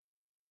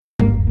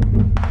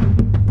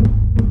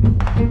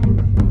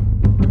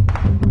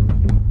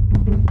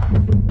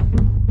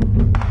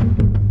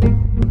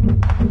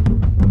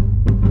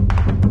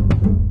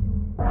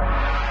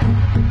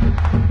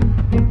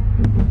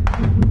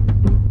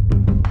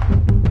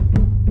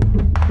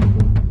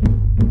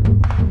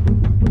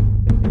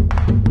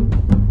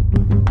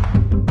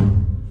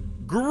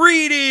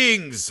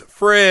Greetings,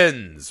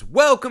 friends!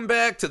 Welcome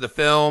back to the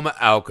Film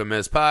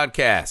Alchemist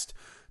Podcast,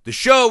 the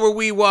show where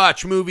we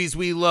watch movies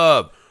we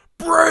love,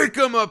 break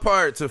them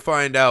apart to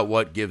find out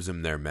what gives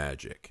them their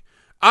magic.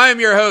 I'm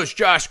your host,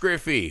 Josh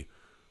Griffey,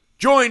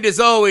 joined as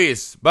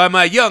always by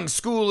my young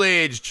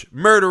school-aged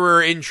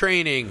murderer in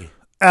training,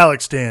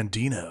 Alex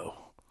Dandino.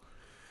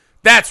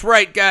 That's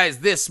right, guys.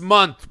 This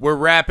month we're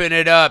wrapping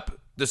it up.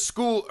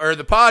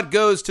 The pod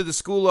goes to the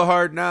School of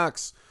Hard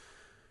Knocks.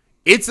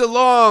 It's a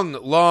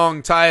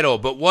long title,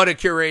 but what a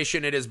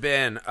curation it has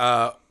been.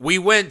 We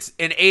went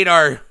and ate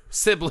our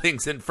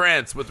siblings in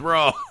France with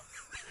Raw.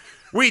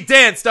 We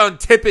danced on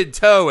tipped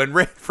toe and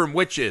ran from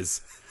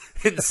witches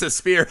in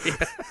Suspiria.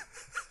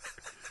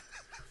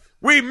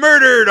 We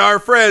murdered our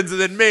friends and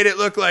then made it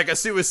look like a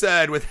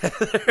suicide with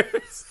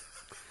Heathers.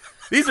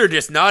 These are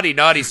just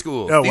naughty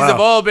schools. Oh, These wow. have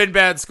all been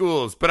bad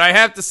schools. But I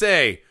have to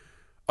say,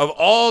 of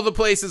all the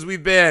places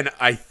we've been,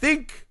 I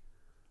think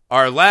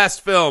our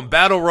last film,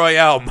 Battle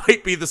Royale,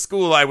 might be the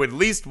school I would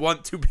least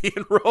want to be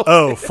enrolled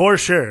in. For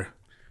sure.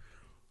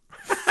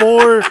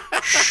 For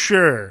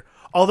sure.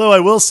 Although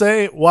I will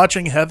say,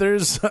 watching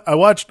Heathers, I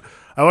watched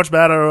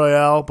Battle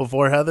Royale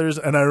before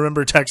Heathers, and I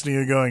remember texting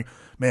you going,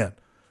 man,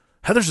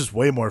 Heathers is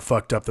way more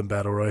fucked up than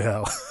Battle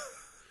Royale.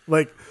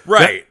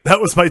 Right. That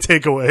was my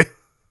takeaway.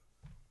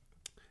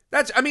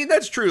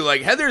 That's true.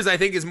 Like, Heathers, I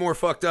think, is more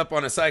fucked up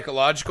on a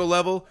psychological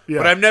level, Yeah.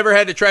 but I've never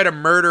had to try to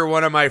murder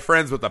one of my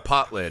friends with a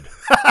pot lid.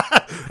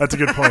 That's a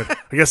good point.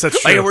 I guess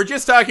that's true. Like, we're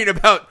just talking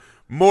about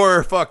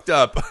more fucked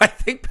up. I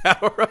think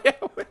Battle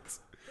Royale wins.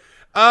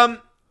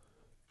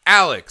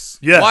 Alex,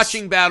 Yes.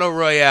 watching Battle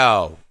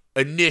Royale,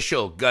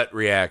 initial gut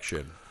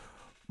reaction.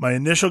 My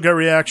initial gut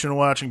reaction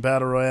watching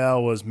Battle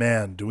Royale was,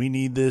 man, do we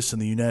need this in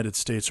the United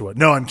States or what?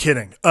 No, I'm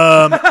kidding.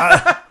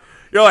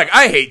 You're like,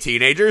 I hate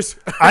teenagers.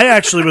 I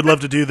actually would love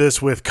to do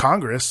this with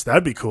Congress.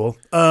 That'd be cool.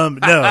 No.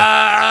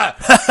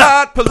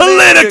 Hot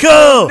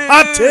Political news.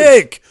 hot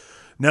take.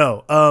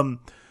 No.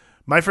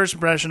 My first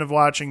impression of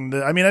watching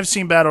I've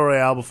seen Battle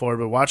Royale before,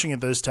 but watching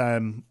it this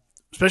time,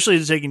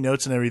 especially taking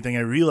notes and everything,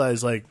 I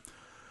realized like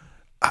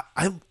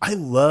I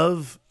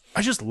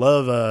just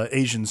love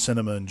Asian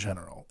cinema in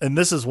general, and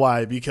this is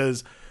why,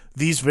 because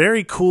these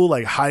very cool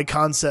like high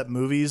concept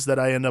movies that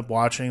I end up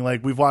watching,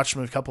 like we've watched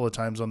them a couple of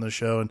times on this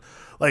show, and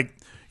like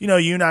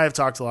you and I have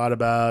talked a lot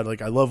about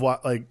like I love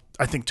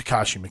I think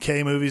Takashi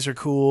Miike movies are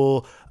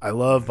cool. I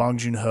love Bong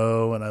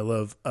Joon-ho, and I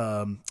love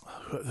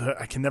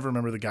I can never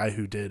remember the guy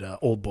who did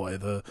Old Boy,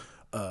 the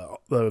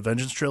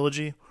Vengeance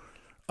trilogy.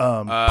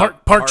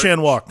 Park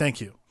Chan-wook,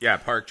 thank you. Yeah,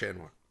 Park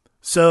Chan-wook.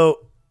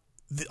 So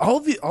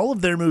all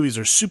of their movies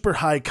are super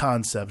high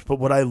concept, but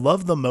what I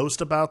love the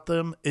most about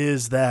them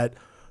is that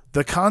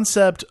the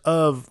concept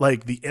of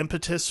like the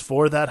impetus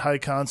for that high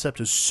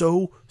concept is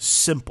so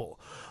simple.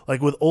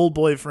 Like with Old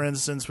Boy, for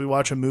instance, we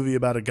watch a movie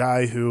about a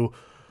guy who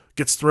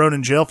gets thrown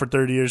in jail for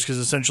 30 years because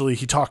essentially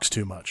he talks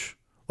too much.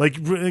 Like,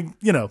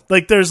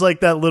 like there's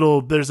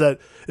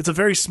it's a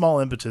very small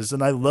impetus.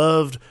 And I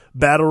loved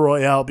Battle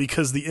Royale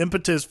because the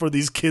impetus for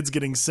these kids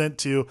getting sent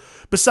to,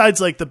 besides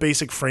like the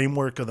basic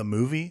framework of the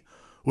movie,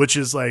 which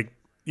is like,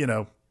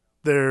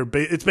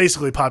 it's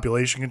basically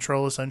population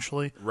control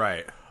essentially.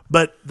 Right.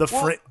 But the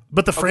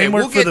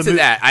framework we'll for get the to movie.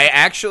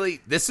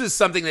 that. This is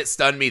something that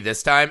stunned me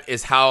this time,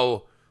 is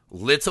how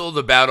little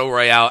the Battle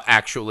Royale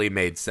actually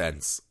made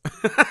sense.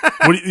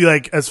 What do you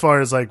like as far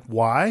as like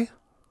why?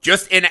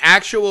 Just in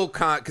actual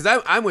because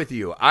I'm with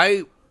you.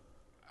 I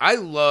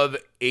love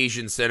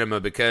Asian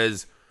cinema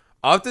because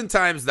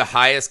oftentimes the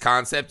highest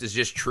concept is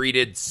just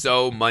treated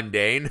so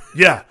mundane.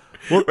 Yeah.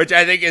 Well, Which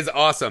I think is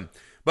awesome.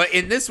 But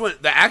in this one,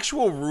 the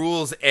actual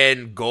rules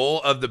and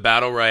goal of the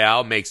Battle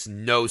Royale makes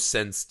no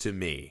sense to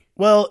me.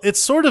 well, it's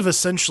sort of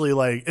essentially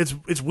like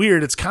it's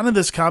weird. It's kind of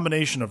this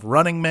combination of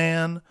Running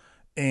Man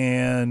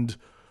and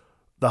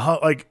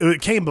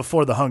it came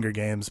before the Hunger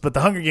Games, but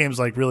the Hunger Games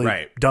like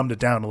really dumbed it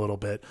down a little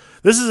bit.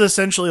 This is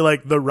essentially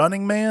like the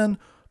Running Man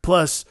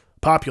plus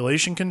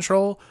population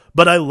control.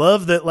 But I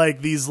love that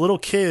like these little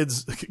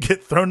kids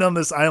get thrown on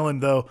this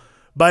island though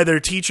by their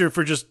teacher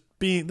for just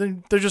they're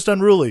just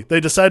unruly.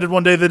 They decided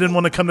one day they didn't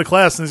want to come to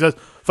class, and he says,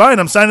 "Fine,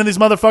 I'm signing these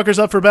motherfuckers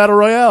up for Battle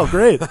Royale."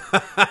 Great.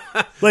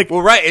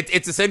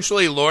 It's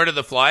essentially Lord of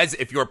the Flies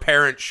if your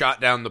parents shot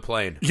down the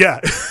plane.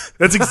 Yeah,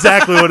 that's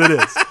exactly what it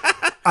is.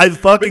 I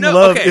fucking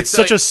love. It's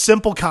such a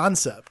simple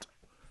concept.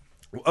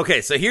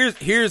 Okay, so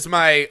here's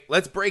my.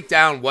 Let's break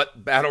down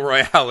what Battle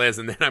Royale is,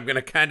 and then I'm going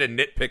to kind of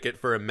nitpick it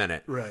for a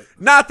minute. Right.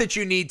 Not that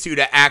you need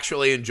to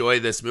actually enjoy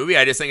this movie.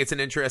 I just think it's an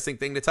interesting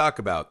thing to talk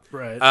about.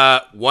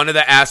 Right. One of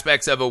the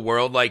aspects of a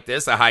world like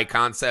this, a high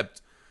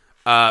concept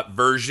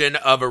version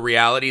of a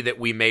reality that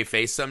we may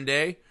face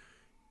someday,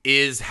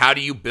 is how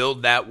do you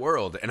build that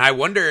world? And I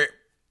wonder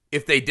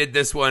if they did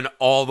this one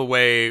all the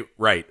way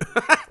right.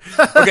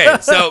 Okay,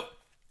 so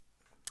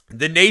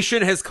the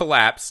nation has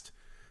collapsed.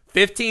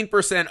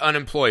 15%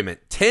 unemployment.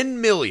 10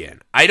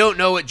 million. I don't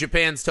know what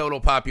Japan's total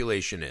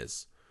population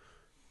is.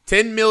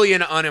 10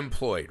 million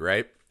unemployed,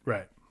 right?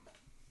 Right.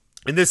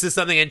 And this is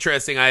something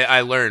interesting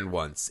I learned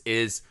once,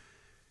 is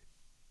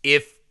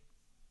if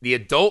the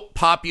adult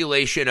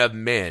population of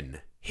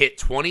men hit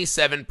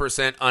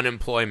 27%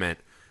 unemployment,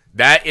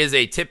 that is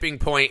a tipping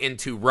point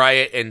into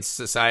riot and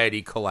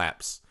society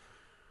collapse.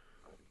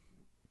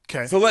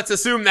 Okay. So let's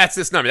assume that's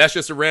this number. That's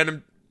just a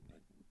random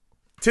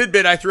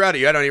tidbit I threw out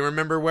at you. I don't even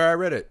remember where I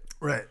read it.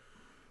 Right.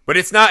 But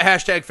it's not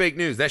hashtag fake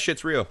news. That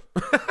shit's real.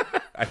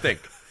 I think.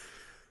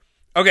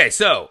 Okay,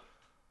 so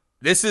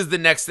this is the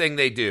next thing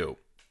they do.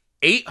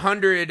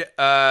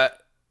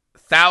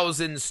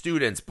 800,000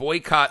 students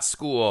boycott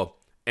school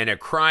and a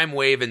crime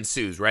wave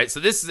ensues, right? So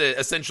this is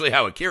essentially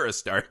how Akira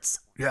starts.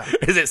 Yeah.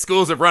 Is that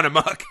schools have run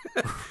amok.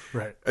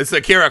 Right. It's the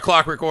Akira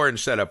Clockwork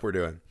Orange setup we're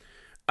doing.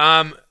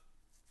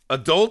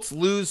 Adults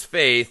lose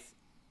faith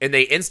and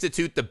they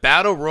institute the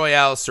Battle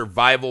Royale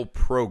Survival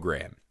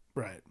Program.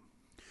 Right.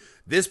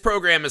 This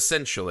program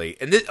essentially,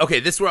 and this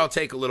is where I'll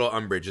take a little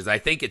umbrage, is I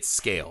think it's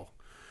scale.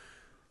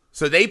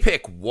 So they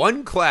pick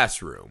one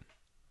classroom,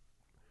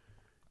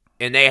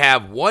 and they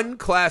have one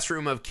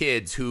classroom of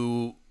kids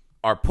who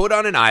are put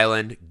on an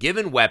island,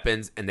 given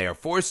weapons, and they are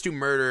forced to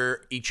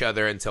murder each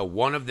other until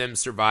one of them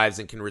survives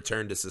and can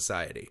return to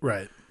society.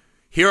 Right.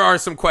 Here are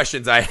some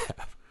questions I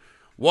have.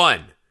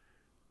 One,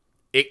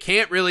 it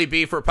can't really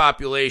be for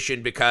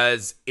population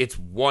because it's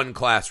one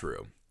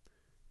classroom.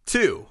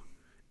 Two,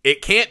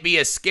 it can't be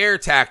a scare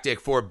tactic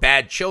for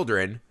bad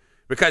children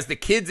because the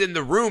kids in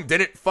the room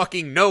didn't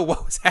fucking know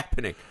what was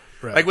happening.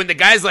 Right. Like when the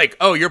guy's like,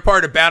 oh, you're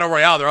part of Battle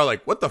Royale, they're all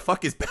like, what the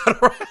fuck is Battle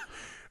Royale?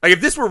 Like if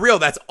this were real,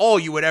 that's all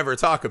you would ever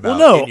talk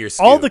about in your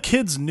all the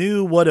kids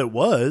knew what it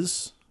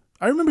was.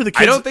 I remember the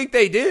kids. I don't think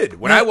they did.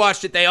 When I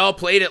watched it, they all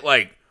played it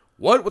like,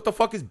 what the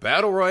fuck is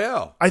Battle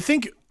Royale? I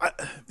think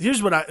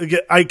here's what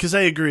because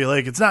I agree.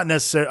 Like it's not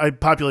necessary.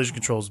 Population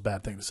control is a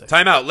bad thing to say.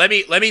 Time out. Let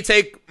me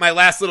take my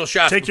last little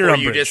shot Take before your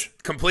you umbrage.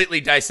 just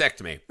completely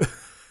dissect me.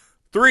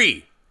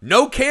 3,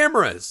 no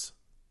cameras.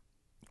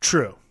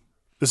 True.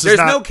 There's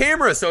no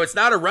camera, so it's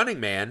not a Running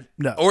Man.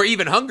 No. Or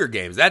even Hunger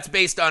Games. That's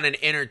based on an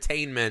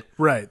entertainment.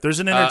 Right. There's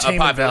an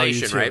entertainment value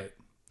population, to right?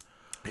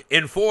 it.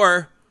 In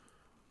 4,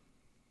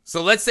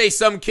 so let's say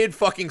some kid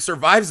fucking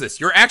survives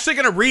this. You're actually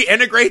going to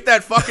reintegrate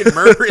that fucking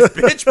murderous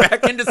bitch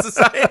back into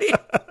society?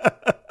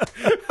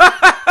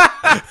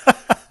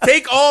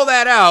 Take all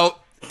that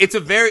out.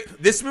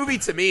 This movie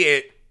to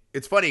me,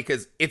 it's funny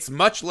because it's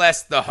much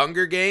less The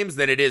Hunger Games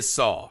than it is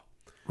Saw.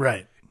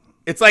 Right.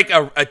 It's like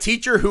a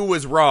teacher who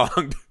was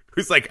wronged.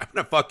 Who's like, I'm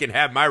going to fucking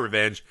have my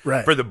revenge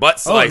Right. for the butt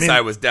slice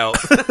I was dealt.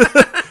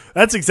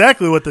 That's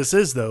exactly what this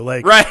is, though.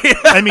 Like, Right.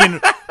 I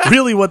mean,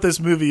 really what this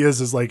movie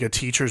is like a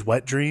teacher's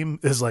wet dream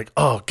is like,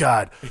 oh,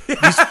 God,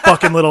 these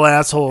fucking little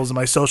assholes in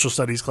my social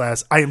studies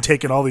class, I am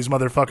taking all these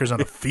motherfuckers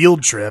on a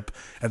field trip,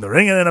 and they're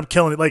going to end up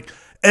killing it. Like,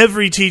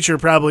 every teacher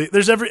probably,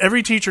 there's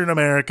every teacher in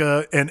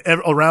America and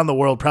around the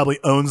world probably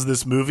owns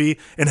this movie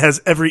and has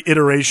every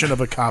iteration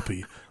of a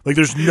copy. Like,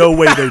 there's no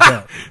way they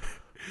don't.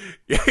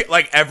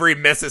 Like every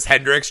Mrs.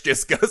 Hendricks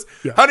just goes,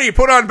 honey,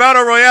 put on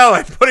Battle Royale.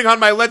 I'm putting on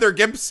my leather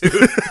gimp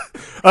suit.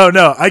 Oh,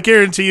 no. I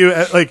guarantee you,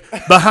 like,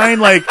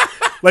 behind, like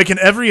in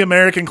every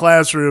American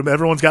classroom,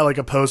 everyone's got, like,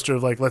 a poster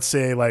of, like, let's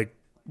say, like,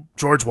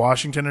 George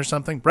Washington or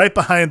something. Right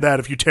behind that,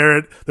 if you tear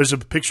it, there's a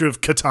picture of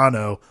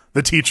Kitano,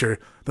 the teacher.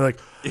 They're like,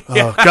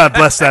 oh, God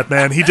bless that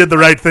man. He did the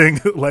right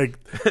thing. Like,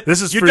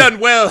 this is You've done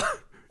well.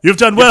 You've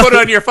done well. You put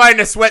on your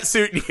finest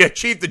sweatsuit and you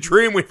achieved the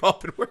dream we've all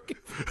been working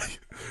for.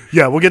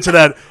 Yeah, we'll get to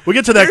that. We'll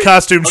get to that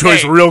costume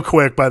choice real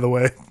quick, by the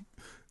way.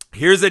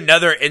 Here's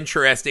another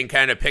interesting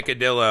kind of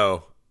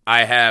picadillo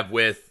I have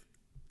with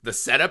the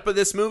setup of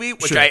this movie,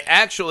 which I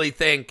actually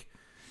think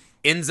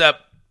ends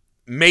up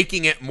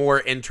making it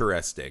more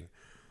interesting,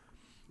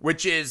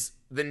 which is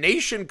the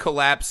nation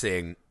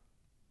collapsing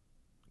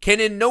can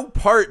in no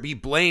part be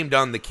blamed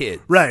on the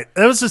kids. Right.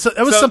 That was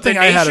something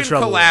I had a trouble with. The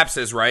nation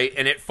collapses, right,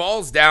 and it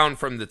falls down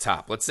from the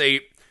top. Let's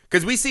say,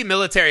 because we see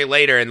military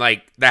later and,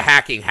 like, the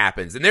hacking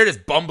happens, and they're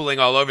just bumbling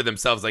all over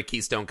themselves like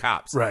Keystone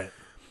Cops. Right.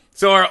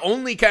 So our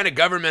only kind of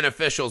government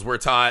officials we're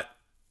taught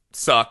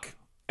suck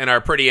and are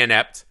pretty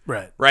inept.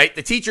 Right. Right?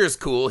 The teacher's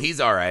cool. He's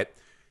all right.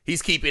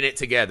 He's keeping it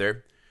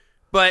together.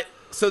 But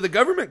so the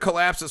government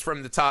collapses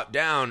from the top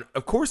down.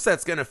 Of course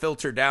that's going to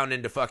filter down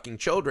into fucking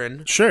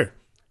children. Sure.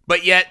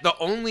 But yet the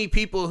only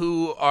people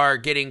who are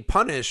getting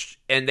punished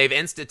and they've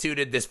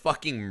instituted this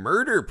fucking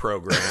murder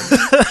program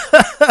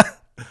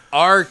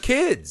are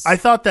kids. I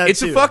thought that it's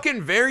too. a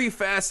fucking very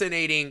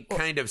fascinating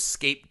kind of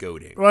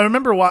scapegoating. Well, I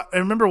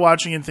remember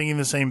watching and thinking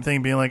the same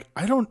thing, being like,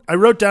 I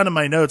wrote down in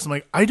my notes, I'm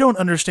like, I don't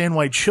understand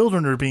why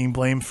children are being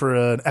blamed for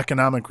an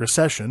economic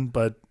recession.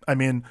 But I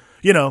mean,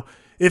 you know,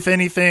 if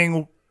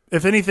anything,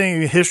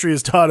 history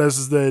has taught us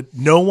is that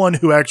no one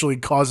who actually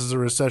causes a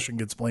recession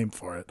gets blamed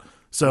for it.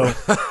 So,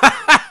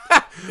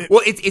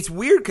 well, it's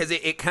weird because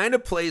it kind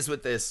of plays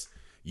with this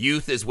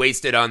youth is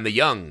wasted on the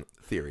young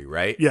theory,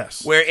 right?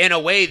 Yes. Where in a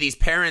way these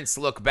parents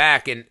look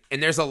back and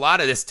there's a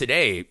lot of this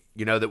today,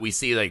 you know, that we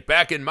see like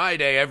back in my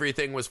day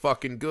everything was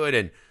fucking good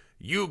and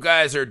you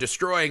guys are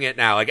destroying it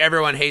now. Like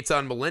everyone hates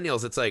on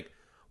millennials. It's like,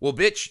 well,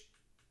 bitch,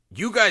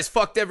 you guys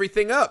fucked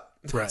everything up.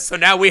 Right. So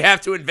now we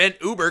have to invent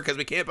Uber because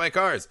we can't buy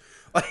cars.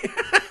 Like,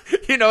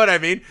 you know what I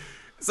mean?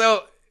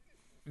 So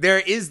there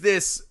is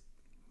this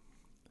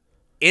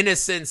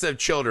innocence of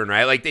children,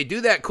 right? Like they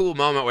do that cool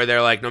moment where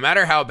they're like, no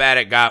matter how bad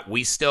it got,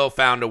 we still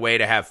found a way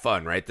to have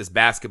fun, right? This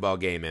basketball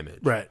game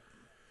image. Right.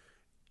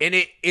 And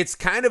it's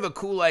kind of a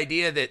cool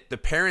idea that the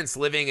parents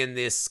living in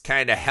this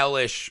kind of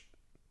hellish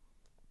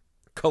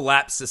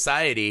collapsed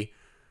society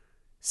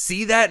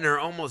see that and are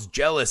almost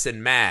jealous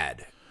and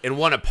mad and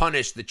want to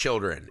punish the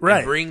children. Right.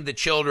 And bring the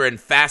children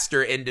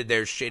faster into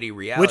their shitty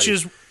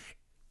reality.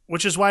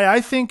 Which is why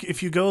I think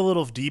if you go a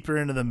little deeper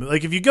into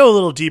if you go a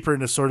little deeper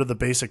into sort of the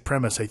basic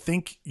premise, I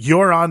think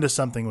you're onto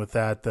something with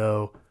that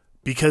though,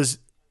 because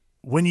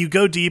when you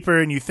go deeper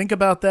and you think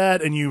about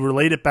that and you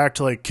relate it back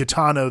to like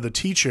Kitano, the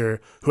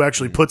teacher who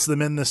actually puts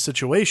them in this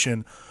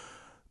situation,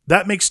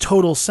 that makes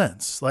total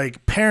sense.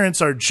 Like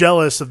parents are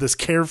jealous of this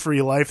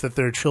carefree life that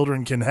their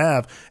children can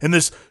have and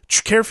this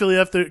carefree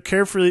life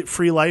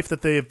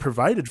that they have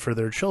provided for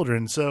their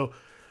children. So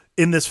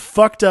in this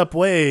fucked up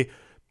way,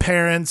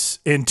 parents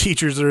and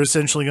teachers are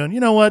essentially going, you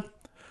know what?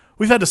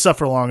 We've had to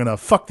suffer long enough.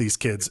 Fuck these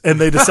kids.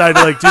 And they decide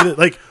to like do that.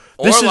 Like,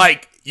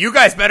 you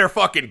guys better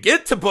fucking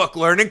get to book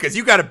learning because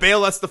you got to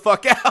bail us the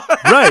fuck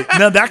out. Right.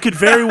 Now that could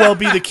very well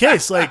be the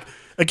case. Like,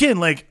 again,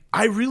 like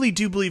I really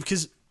do believe,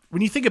 because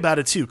when you think about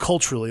it too,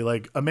 culturally,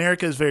 like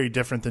America is very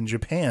different than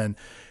Japan.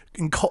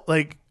 And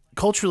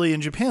culturally in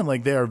Japan,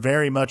 like they are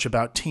very much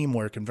about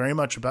teamwork and very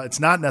much about, it's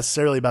not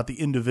necessarily about the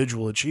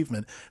individual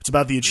achievement. It's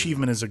about the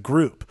achievement as a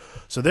group.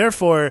 So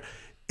therefore,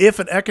 if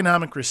an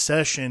economic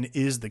recession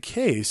is the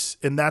case,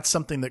 and that's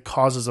something that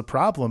causes a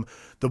problem,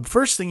 the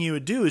first thing you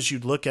would do is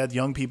you'd look at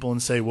young people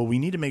and say, well, we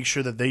need to make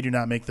sure that they do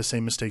not make the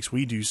same mistakes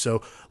we do.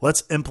 So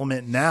let's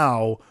implement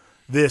now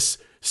this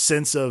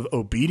sense of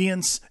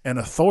obedience and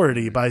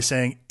authority by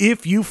saying,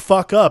 if you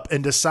fuck up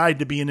and decide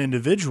to be an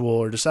individual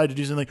or decide to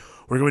do something,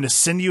 we're going to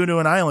send you into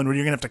an island where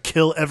you're going to have to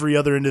kill every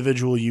other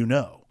individual you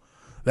know.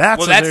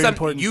 That's very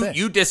important thing.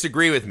 You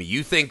disagree with me.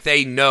 You think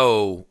they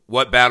know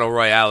what Battle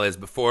Royale is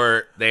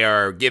before they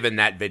are given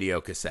that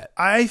video cassette.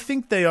 I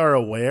think they are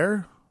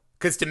aware.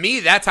 Because to me,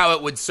 that's how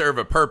it would serve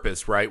a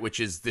purpose, right? Which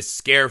is this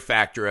scare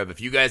factor of if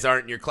you guys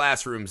aren't in your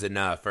classrooms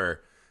enough,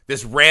 or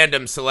this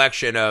random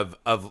selection of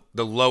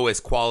the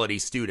lowest quality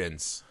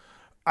students.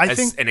 I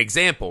think an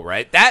example,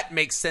 right? That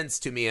makes sense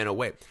to me in a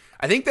way.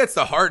 I think that's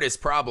the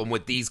hardest problem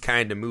with these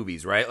kind of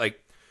movies, right? Like,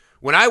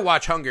 when I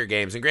watch Hunger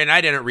Games, and granted,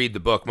 I didn't read the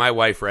book. My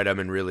wife read them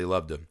and really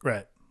loved them.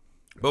 Right.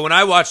 But when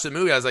I watched the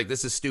movie, I was like,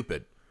 this is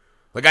stupid.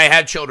 Like, I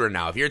had children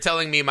now. If you're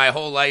telling me my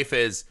whole life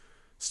is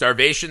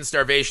starvation,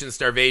 starvation,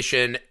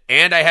 starvation,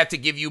 and I have to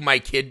give you my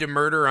kid to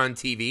murder on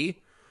TV,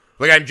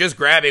 like, I'm just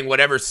grabbing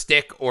whatever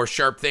stick or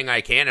sharp thing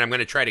I can, and I'm going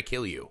to try to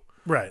kill you.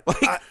 Right.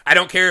 Like, I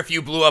don't care if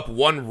you blew up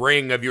one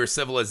ring of your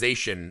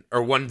civilization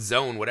or one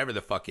zone, whatever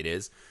the fuck it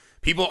is.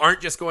 People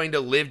aren't just going to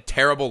live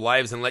terrible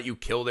lives and let you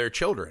kill their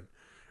children.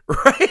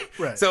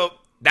 Right. So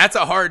that's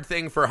a hard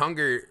thing for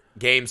Hunger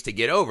Games to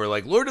get over.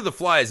 Like Lord of the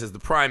Flies is the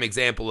prime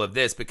example of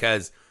this,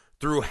 because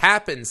through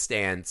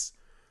happenstance,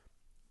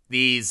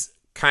 these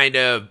kind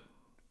of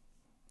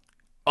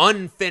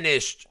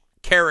unfinished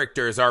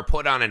characters are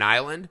put on an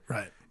island.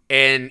 Right.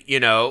 And,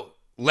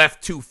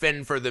 left to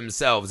fend for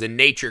themselves, and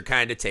nature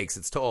kind of takes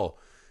its toll.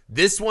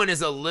 This one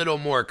is a little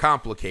more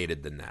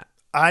complicated than that.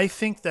 I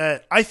think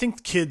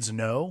kids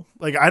know.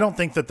 Like, I don't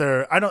think that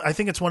I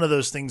think it's one of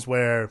those things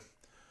where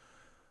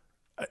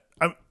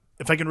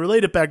if I can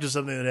relate it back to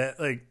something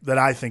that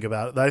I think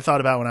about, that I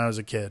thought about when I was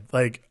a kid.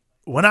 Like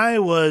when I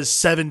was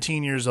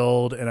 17 years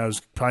old and I was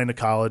applying to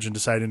college and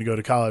deciding to go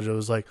to college, I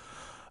was like,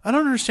 I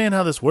don't understand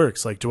how this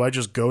works. Like, do I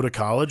just go to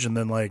college and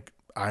then like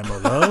I'm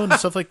alone and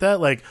stuff like that?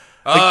 Like,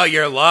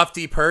 your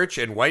lofty perch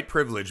in white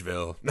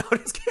privilegeville. No,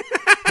 just kidding.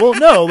 Well,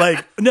 no,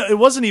 it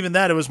wasn't even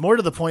that. It was more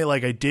to the point,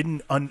 like I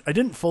didn't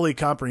fully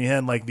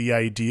comprehend like the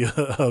idea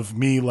of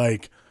me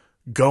like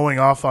going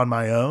off on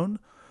my own.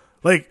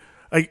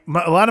 A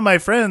lot of my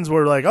friends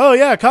were like, "Oh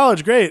yeah,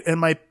 college, great."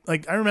 And I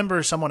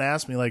remember someone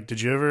asked me like, "Did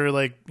you ever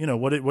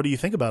what do you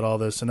think about all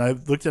this?" And I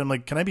looked at him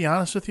like, "Can I be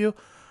honest with you?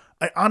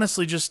 I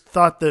honestly just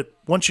thought that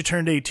once you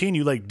turned 18,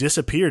 you like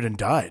disappeared and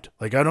died.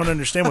 Like I don't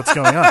understand what's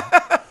going on."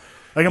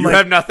 Like you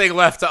have nothing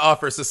left to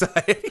offer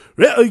society.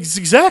 Yeah,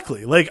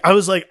 exactly. Like I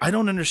was like, I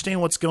don't understand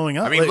what's going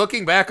on. I mean,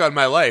 looking back on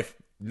my life,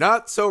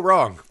 not so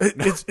wrong.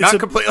 It's not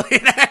completely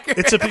inaccurate.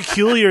 It's a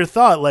peculiar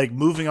thought. Like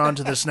moving on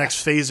to this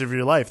next phase of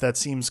your life, that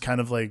seems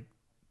kind of like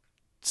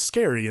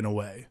scary in a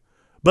way.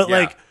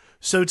 But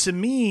so to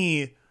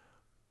me,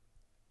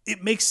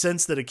 it makes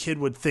sense that a kid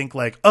would think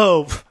like,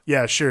 oh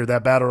yeah, sure,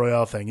 that battle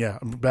royale thing. Yeah,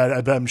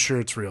 I'm sure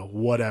it's real.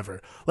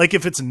 Whatever. Like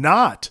if it's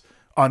not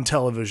on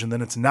television,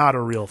 then it's not a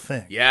real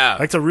thing. Yeah.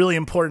 That's a really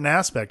important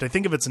aspect. I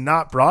think if it's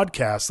not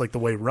broadcast, like the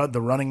way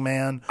the Running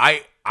Man.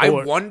 I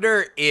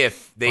wonder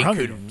if they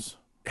could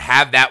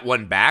have that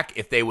one back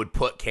if they would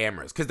put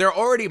cameras, because they're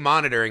already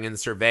monitoring and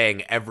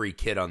surveying every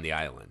kid on the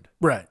island.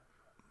 Right.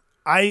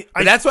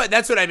 That's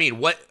what I mean.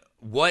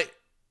 What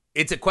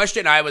it's a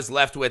question I was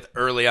left with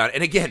early on.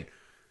 And again,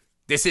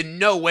 this in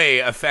no way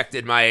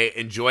affected my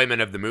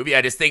enjoyment of the movie.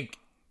 I just think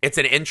it's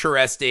an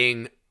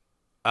interesting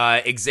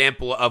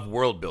example of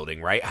world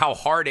building, right? How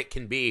hard it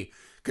can be,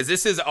 because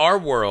this is our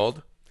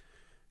world.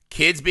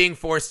 Kids being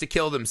forced to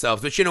kill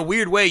themselves, which in a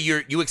weird way,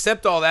 you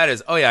accept all that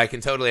as, oh yeah, I can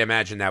totally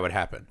imagine that would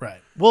happen.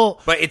 Right. Well,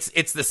 but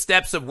it's the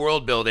steps of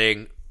world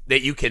building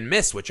that you can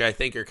miss, which I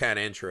think are kind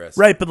of interesting.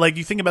 Right, but like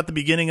you think about the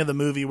beginning of the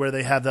movie where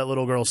they have that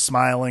little girl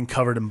smiling,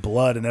 covered in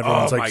blood, and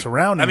everyone's like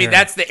surrounding her. I mean,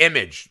 that's the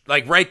image.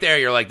 Like right there,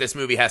 you're like, this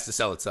movie has to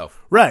sell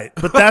itself. Right,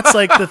 but that's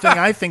like the thing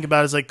I think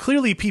about is like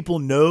clearly people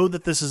know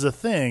that this is a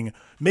thing.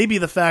 Maybe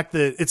the fact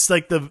that it's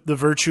like the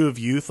virtue of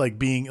youth, like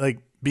being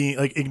like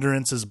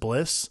ignorance is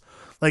bliss.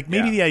 Like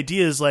maybe the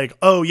idea is like,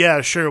 oh yeah,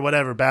 sure,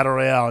 whatever, battle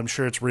royale, I'm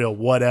sure it's real,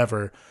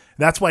 whatever.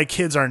 That's why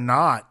kids are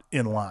not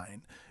in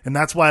line. And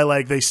that's why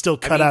like they still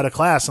cut out of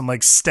class and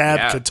like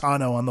stab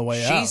Kitano on the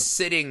way out. She's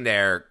sitting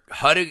there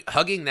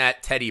hugging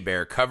that teddy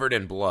bear covered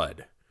in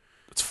blood.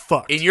 It's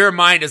fucked. In your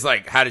mind is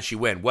like, how did she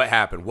win? What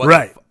happened? What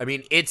right. I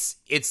mean, it's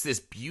this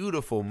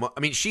beautiful I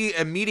mean, she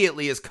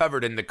immediately is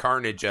covered in the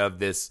carnage of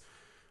this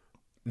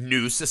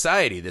new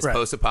society, this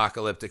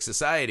post-apocalyptic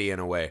society in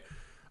a way.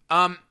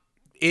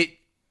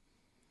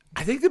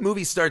 I think the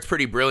movie starts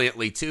pretty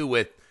brilliantly, too,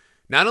 with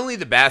not only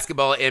the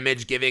basketball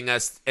image giving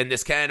us, and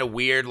this kind of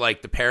weird,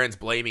 like, the parents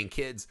blaming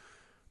kids,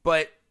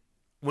 but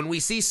when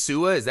we see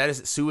Sua,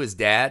 is Sua's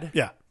dad?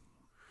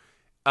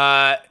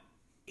 Yeah.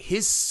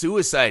 His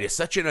suicide is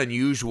such an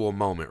unusual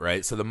moment,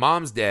 right? So the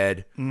mom's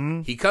dead.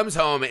 Mm-hmm. He comes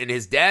home, and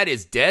his dad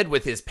is dead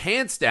with his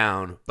pants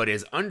down, but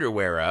his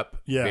underwear up.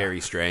 Yeah. Very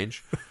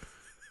strange.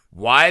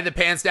 Why the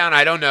pants down,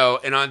 I don't know.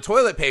 And on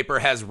toilet paper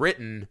has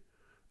written...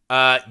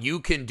 you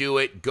can do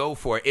it. Go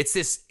for it. It's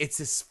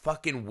this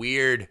fucking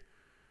weird.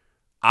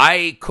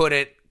 I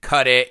couldn't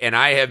cut it, and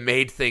I have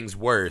made things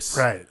worse.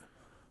 Right.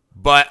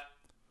 But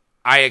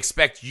I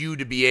expect you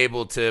to be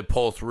able to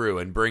pull through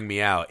and bring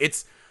me out.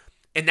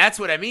 And that's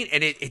what I mean.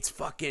 And it's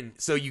fucking.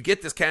 So you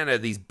get this kind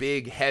of these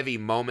big, heavy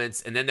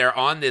moments, and then they're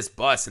on this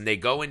bus, and they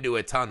go into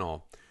a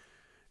tunnel,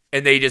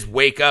 and they just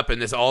wake up in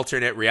this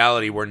alternate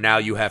reality where now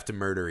you have to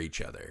murder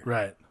each other.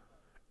 Right.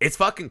 It's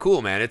fucking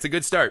cool, man. It's a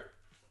good start.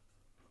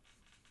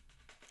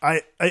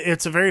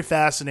 It's a very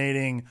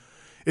fascinating,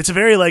 it's a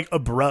very like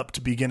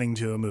abrupt beginning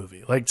to a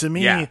movie. Like to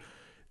me,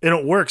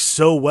 it works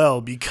so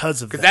well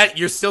because of that. Because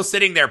you're still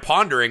sitting there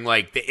pondering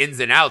like the ins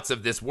and outs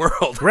of this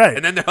world, right?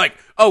 And then they're like,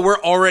 "Oh,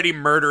 we're already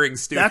murdering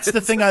students." That's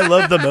the thing I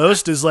love the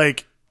most is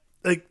like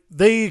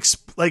this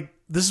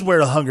is where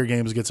the Hunger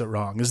Games gets it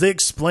wrong. Is they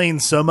explain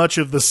so much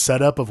of the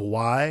setup of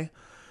why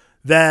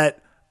that.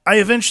 I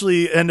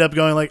eventually end up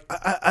going like,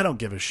 I don't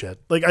give a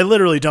shit. Like, I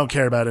literally don't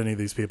care about any of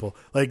these people.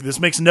 Like, this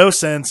makes no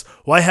sense.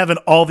 Why haven't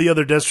all the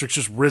other districts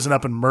just risen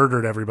up and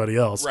murdered everybody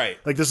else? Right.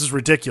 Like, this is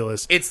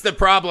ridiculous. It's the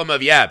problem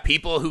of,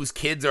 people whose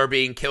kids are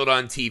being killed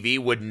on TV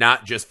would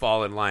not just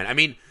fall in line. I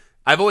mean,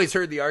 I've always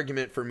heard the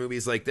argument for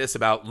movies like this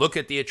about look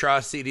at the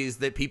atrocities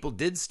that people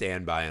did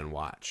stand by and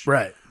watch.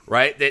 Right.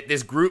 Right? That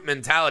this group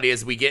mentality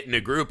as we get in a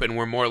group and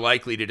we're more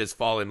likely to just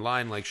fall in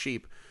line like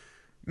sheep.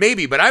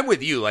 Maybe, but I'm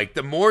with you. Like,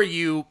 the more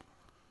you...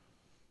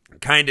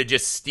 kind of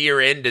just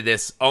steer into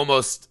this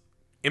almost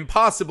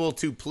impossible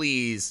to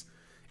please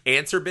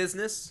answer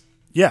business.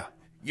 Yeah.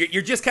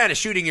 You're just kind of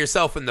shooting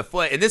yourself in the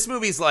foot. And this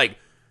movie's like,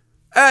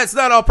 it's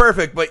not all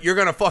perfect, but you're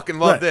going to fucking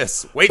love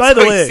this. Wait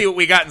till you see what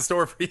we got in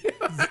store for you.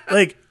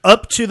 Like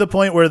up to the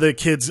point where the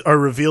kids are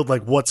revealed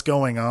like what's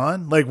going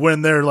on. Like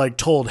when they're like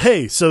told,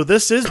 hey, so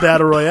this is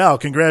Battle Royale.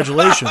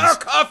 Congratulations.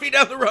 Coffee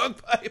down the wrong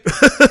pipe.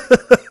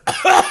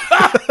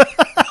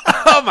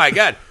 Oh my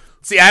God.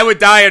 See, I would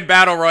die in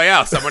Battle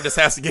Royale. Someone just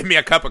has to give me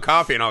a cup of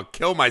coffee and I'll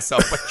kill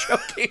myself by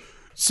choking.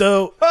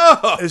 So,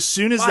 as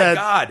soon as that...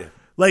 God.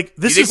 Like,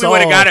 this you is think we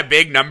would have got a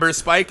big number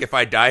spike if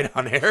I died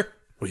on air?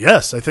 Well,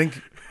 yes, I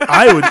think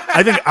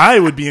I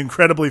would be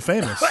incredibly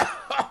famous.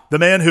 The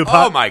man who...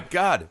 Oh, my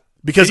God.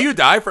 Because Did you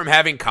die from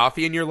having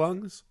coffee in your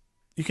lungs?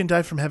 You can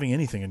die from having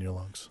anything in your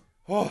lungs.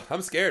 Oh,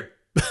 I'm scared.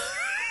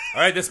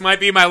 All right, this might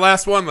be my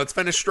last one. Let's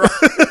finish strong.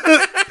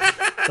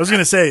 I was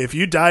going to say, if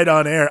you died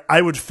on air,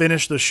 I would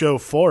finish the show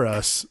for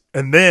us,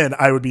 and then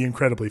I would be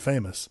incredibly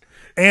famous.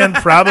 And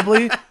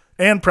probably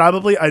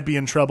I'd be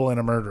in trouble and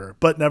a murderer,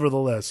 but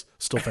nevertheless,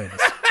 still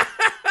famous.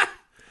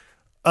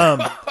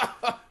 But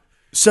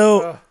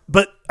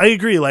I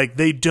agree, like,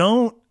 they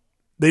don't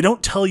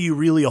tell you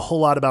really a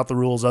whole lot about the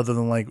rules other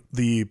than, like,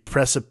 the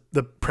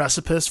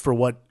precipice for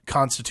what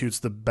constitutes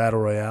the Battle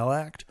Royale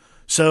Act.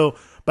 So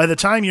by the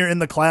time you're in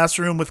the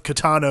classroom with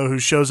Kitano, who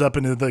shows up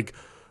in, like,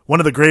 one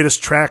of the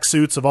greatest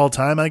tracksuits of all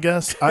time, I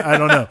guess. I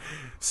don't know.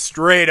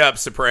 Straight up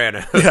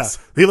Sopranos. Yeah,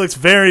 he looks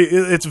very.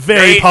 It's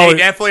very. They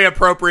definitely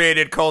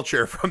appropriated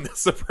culture from the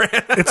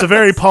Sopranos. It's a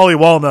very Polly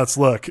Walnuts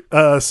look.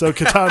 So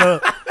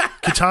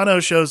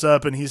Kitano shows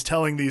up and he's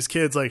telling these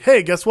kids like,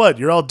 "Hey, guess what?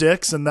 You're all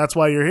dicks, and that's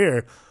why you're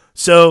here."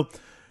 So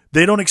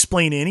they don't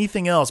explain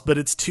anything else, but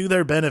it's to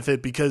their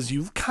benefit because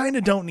you kind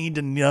of don't need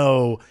to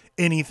know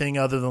anything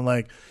other than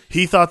like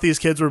he thought these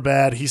kids were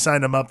bad. He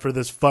signed them up for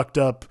this fucked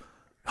up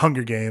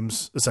Hunger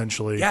Games,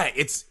 essentially. Yeah,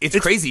 it's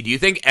crazy. Do you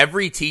think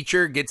every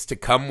teacher gets to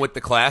come with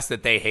the class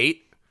that they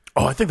hate?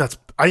 Oh, I think that's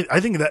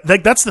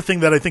the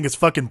thing that I think is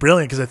fucking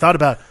brilliant because I thought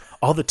about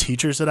all the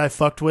teachers that I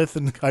fucked with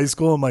in high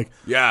school, I'm like,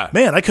 Yeah.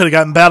 man, I could have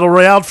gotten battle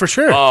royale for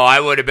sure. Oh, I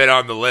would have been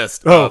on the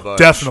list. Oh,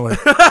 definitely.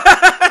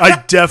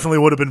 I definitely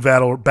would have been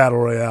battle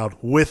royale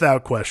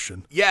without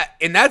question. Yeah,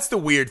 and that's the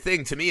weird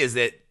thing to me is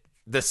that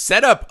the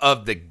setup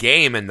of the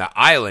game and the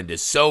island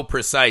is so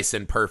precise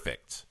and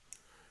perfect.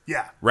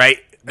 Yeah. Right?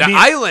 The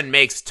island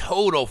makes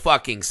total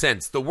fucking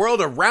sense. The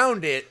world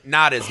around it,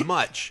 not as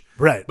much.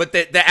 Right. But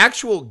the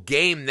actual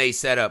game they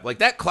set up, like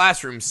that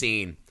classroom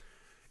scene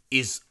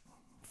is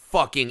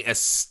fucking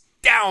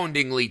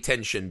astoundingly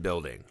tension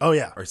building. Oh,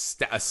 yeah. Or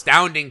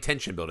astounding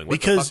tension building.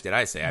 What the fuck did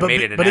I say? I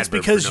made it an But it's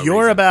adverb because for no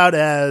you're reason. about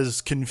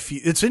as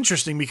confused. It's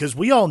interesting because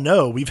we all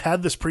know we've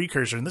had this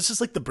precursor, and this is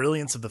like the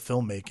brilliance of the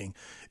filmmaking,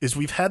 is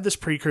we've had this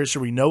precursor.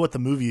 We know what the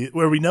movie,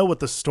 where we know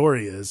what the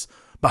story is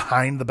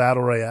behind the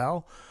battle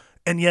royale.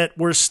 And yet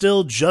we're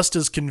still just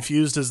as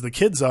confused as the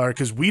kids are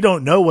because we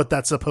don't know what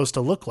that's supposed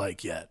to look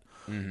like yet.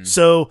 Mm-hmm.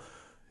 So,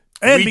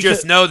 and we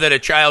just know that a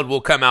child will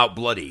come out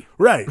bloody.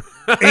 Right.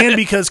 And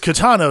because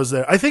Kitano's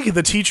there. I think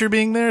the teacher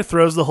being there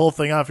throws the whole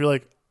thing off. You're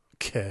like,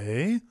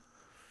 okay.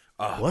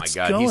 Oh, what's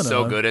my God. going He's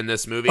so on? good in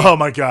this movie. Oh,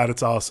 my God.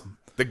 It's awesome.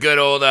 The good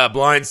old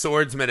blind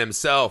swordsman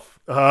himself.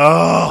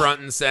 Oh. Front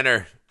and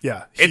center.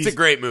 Yeah. It's a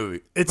great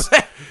movie.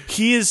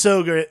 He is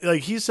so great.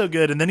 Like, he's so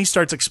good. And then he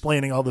starts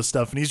explaining all this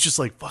stuff, and he's just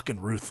like fucking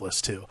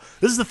ruthless too.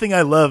 This is the thing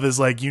I love is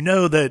like, you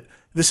know that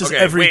this is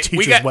every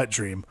teacher's wet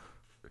dream.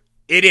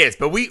 It is,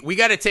 but we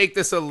got to take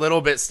this a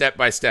little bit step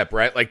by step,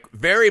 right? Like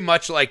very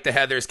much like the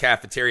Heather's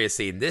cafeteria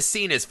scene. This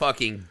scene is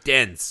fucking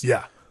dense.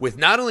 Yeah. With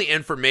not only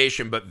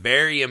information, but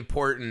very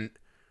important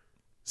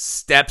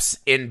steps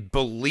in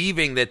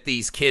believing that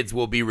these kids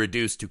will be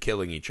reduced to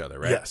killing each other,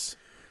 right? Yes.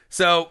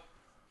 So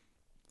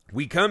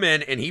we come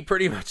in, and he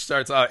pretty much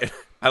starts out.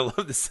 I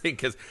love this thing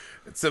because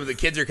some of the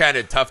kids are kind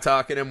of tough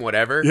talking him,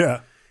 whatever.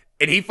 Yeah.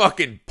 And he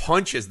fucking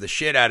punches the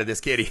shit out of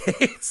this kid he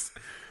hates.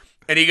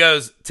 And he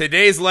goes,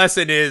 today's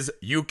lesson is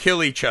you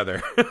kill each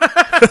other.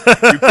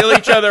 You kill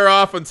each other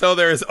off until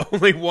there is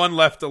only one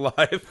left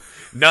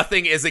alive.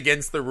 Nothing is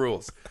against the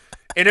rules.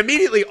 And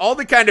immediately, all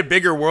the kind of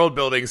bigger world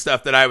building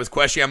stuff that I was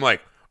questioning, I'm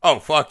like, oh,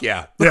 fuck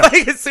yeah.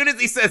 Like, as soon as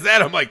he says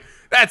that, I'm like,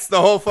 that's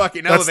the whole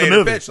fucking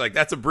elevator pitch. Like,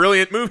 that's a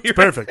brilliant movie. Right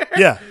Perfect. There.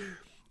 Yeah.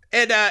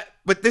 And,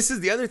 but this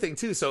is the other thing,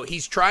 too. So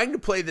he's trying to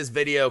play this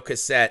video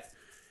cassette.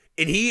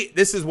 And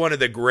this is one of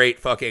the great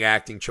fucking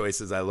acting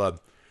choices I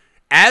love.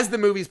 As the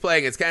movie's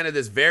playing, it's kind of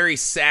this very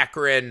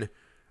saccharine,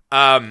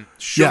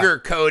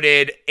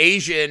 sugar-coated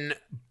Asian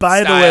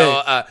By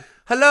style. The way,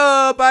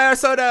 hello, buy our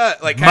soda.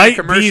 Like kind might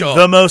of commercial.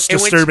 be the most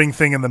And when disturbing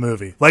thing in the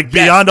movie. Like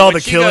beyond all the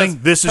she killing,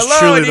 goes, this is "Hello,"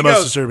 truly and the he most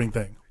goes, disturbing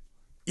thing.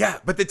 Yeah,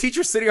 but the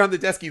teacher's sitting on the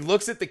desk. He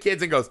looks at the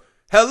kids and goes,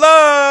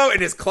 hello,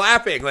 and is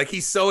clapping. Like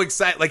he's so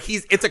excited. Like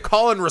it's a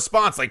call and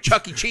response, like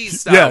Chuck E. Cheese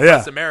style for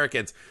us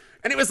Americans.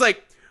 And it was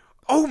like,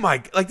 oh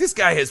my, like this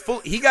guy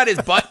he got his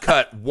butt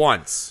cut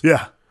once.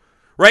 Yeah.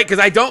 Right? Because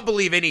I don't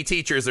believe any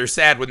teachers are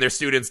sad when their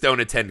students don't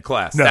attend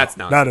class. No, That's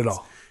nonsense. not at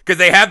all. Because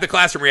they have the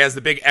classroom where he has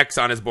the big X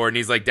on his board and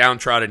he's like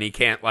downtrodden and he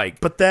can't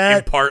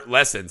impart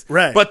lessons.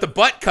 Right. But the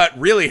butt cut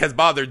really has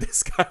bothered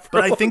this guy.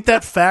 But I think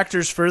that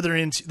factors further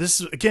into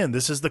this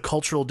is the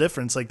cultural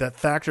difference. Like that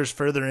factors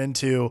further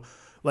into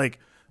like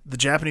the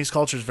Japanese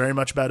culture is very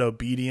much about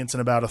obedience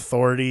and about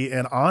authority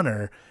and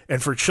honor.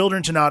 And for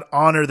children to not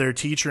honor their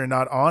teacher and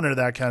not honor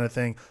that kind of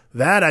thing,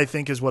 that I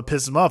think is what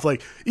pisses them off.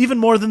 Like even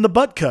more than the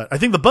butt cut. I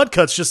think the butt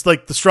cut's just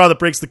like the straw that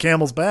breaks the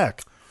camel's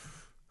back.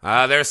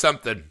 There's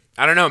something.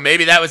 I don't know.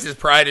 Maybe that was his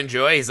pride and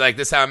joy. He's like,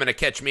 this is how I'm going to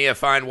catch me a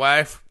fine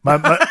wife.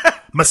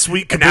 My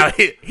sweet caboose. Now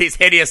he's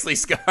hideously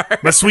scarred.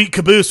 My sweet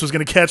caboose was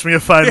going to catch me a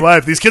fine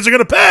wife. These kids are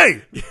going to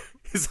pay.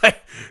 He's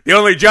like, the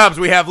only jobs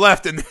we have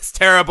left in this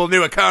terrible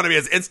new economy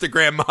is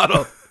Instagram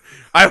model.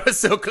 I was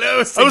so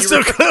close. I was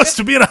so close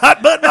to being a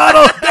hot butt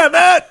model. Damn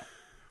it.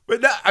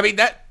 But no, I mean,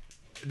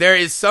 there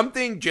is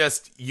something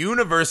just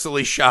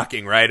universally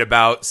shocking, right,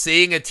 about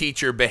seeing a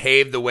teacher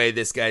behave the way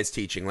this guy's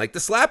teaching. Like,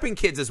 the slapping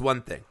kids is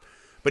one thing,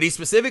 but he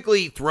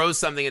specifically throws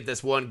something at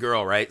this one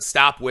girl, right?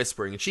 Stop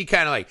whispering. And she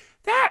kind of like,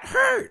 that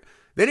hurt.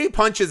 Then he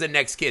punches the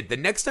next kid. The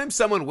next time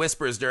someone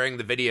whispers during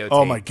the videotape,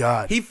 oh my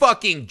God, he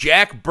fucking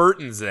Jack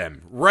Burtons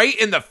them right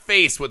in the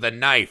face with a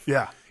knife.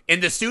 Yeah.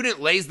 And the student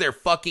lays there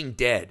fucking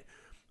dead.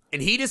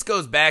 And he just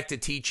goes back to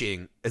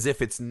teaching as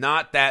if it's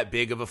not that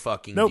big of a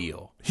fucking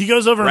deal. He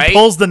goes over right? and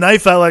pulls the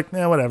knife out like,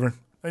 whatever.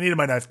 I needed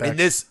my knife back. And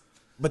this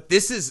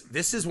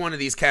is one of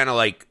these kind of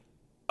like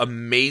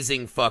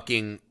amazing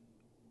fucking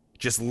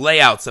just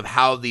layouts of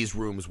how these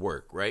rooms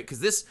work, right? Because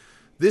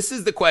this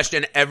is the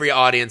question every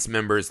audience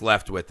member is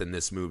left with in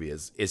this movie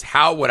is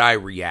how would I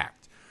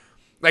react?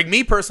 Like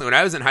me personally, when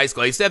I was in high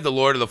school, I used to have the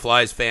Lord of the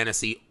Flies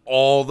fantasy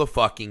all the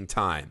fucking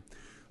time.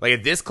 Like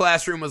if this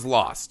classroom was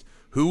lost,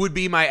 who would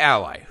be my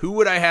ally? Who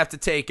would I have to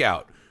take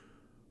out?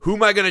 Who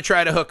am I going to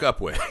try to hook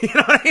up with? You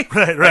know what I mean?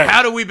 Right. Like,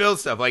 how do we build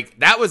stuff? Like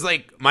that was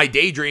like my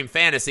daydream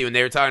fantasy when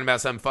they were talking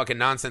about some fucking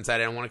nonsense I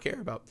didn't want to care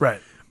about. Right.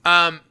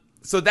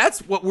 So that's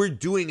what we're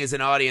doing as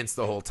an audience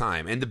the whole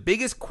time. And the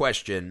biggest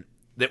question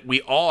that we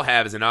all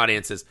have as an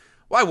audience is,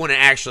 well, I wouldn't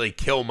actually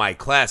kill my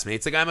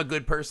classmates. Like I'm a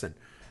good person.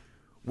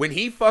 when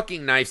he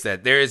fucking knifes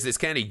that, there is this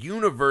kind of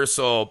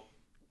universal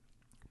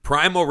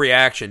primal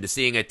reaction to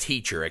seeing a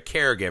teacher, a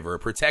caregiver, a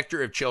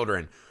protector of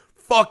children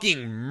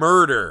fucking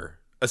murder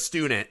a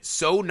student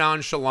so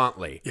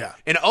nonchalantly. Yeah.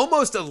 And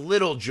almost a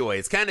little joy.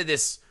 It's kind of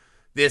this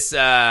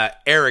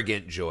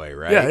arrogant joy,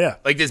 right? Yeah.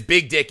 Like this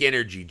big dick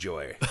energy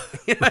joy.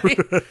 You know what I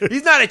mean?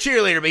 He's not a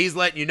cheerleader, but he's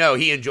letting you know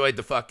he enjoyed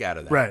the fuck out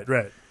of that.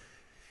 Right.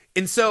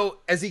 And so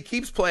as he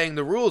keeps playing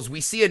the rules,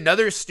 we see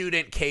another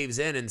student caves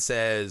in and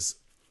says,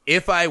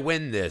 if I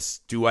win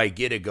this, do I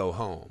get to go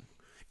home?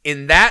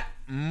 In that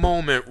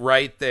moment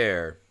right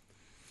there,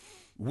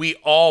 we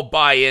all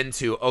buy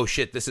into, oh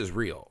shit, this is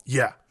real.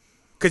 Yeah.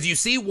 Because you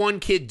see one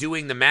kid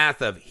doing the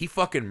math of, he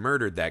fucking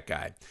murdered that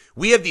guy.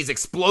 We have these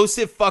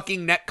explosive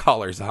fucking neck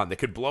collars on that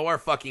could blow our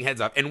fucking heads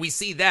off. And we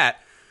see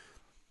that.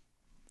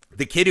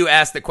 The kid who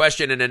asked the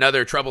question and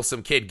another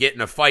troublesome kid get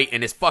in a fight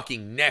and his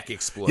fucking neck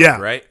explodes, Yeah.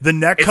 right? The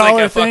neck it's collar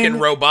like a thing, fucking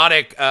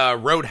robotic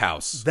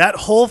roadhouse. that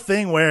whole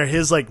thing where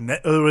his like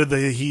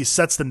he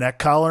sets the neck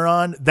collar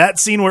on, that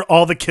scene where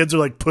all the kids are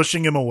like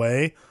pushing him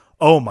away.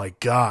 Oh my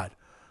God.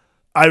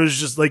 I was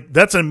just like,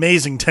 that's an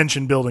amazing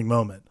tension building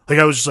moment. Like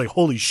I was just like,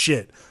 holy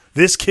shit,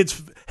 this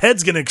kid's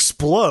head's going to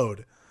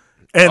explode.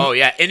 And Oh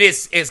yeah, and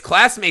his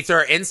classmates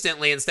are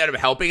instantly, instead of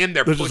helping him,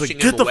 they're they're pushing just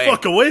like, him get away. the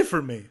fuck away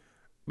from me.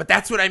 But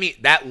that's what I mean.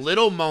 That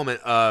little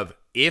moment of,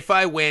 if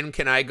I win,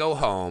 can I go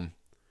home?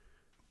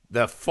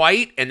 The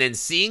fight, and then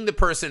seeing the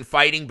person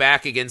fighting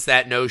back against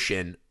that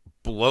notion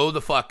blow the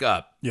fuck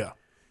up. Yeah.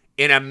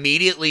 And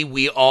immediately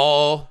we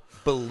all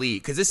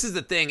believe. Because this is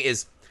the thing,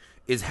 is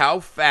how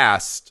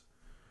fast.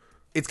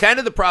 It's kind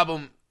of the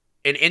problem,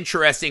 an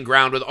interesting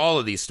ground with all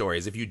of these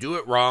stories. If you do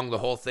it wrong, the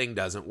whole thing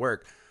doesn't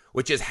work.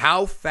 Which is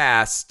how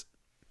fast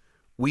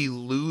we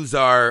lose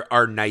our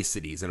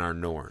niceties and our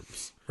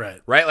norms.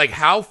 Right? Like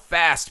how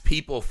fast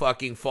people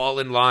fucking fall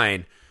in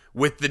line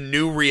with the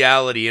new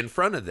reality in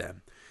front of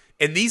them.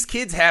 And these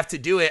kids have to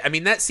do it. I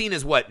mean, that scene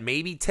is what,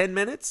 maybe 10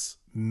 minutes?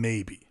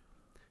 Maybe.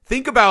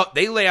 Think about,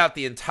 they lay out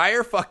the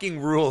entire fucking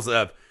rules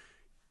of,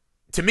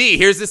 to me,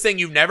 here's this thing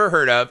you've never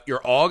heard of.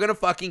 You're all going to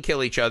fucking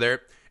kill each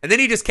other. And then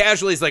he just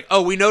casually is like,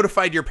 oh, we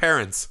notified your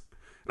parents.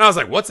 And I was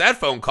like, what's that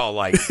phone call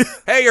like?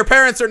 Hey, your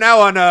parents are now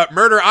on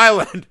Murder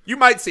Island. You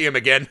might see them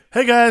again.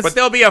 Hey, guys. But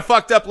they'll be a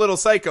fucked up little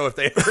psycho if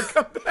they ever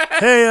come back.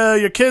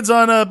 Hey, your kid's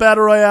on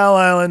Battle Royale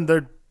Island.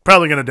 They're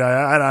probably going to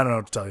die. I don't know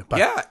what to tell you. Bye.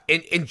 Yeah,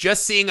 and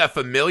just seeing a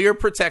familiar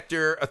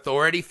protector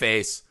authority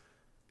face,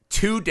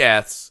 2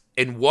 deaths,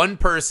 and 1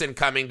 person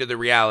coming to the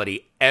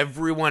reality,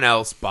 everyone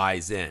else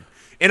buys in.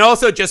 And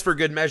also, just for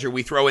good measure,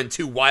 we throw in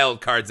 2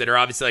 wild cards that are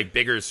obviously like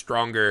bigger,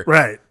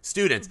 stronger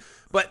students.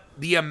 But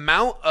the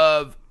amount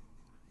of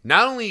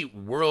not only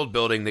world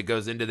building that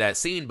goes into that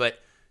scene, but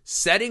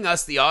setting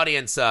us, the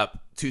audience,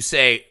 up to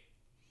say,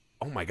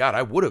 oh my God,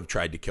 I would have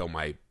tried to kill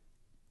my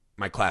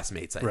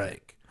classmates, I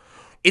think.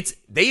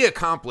 They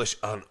accomplish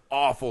an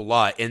awful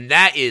lot, and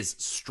that is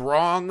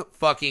strong,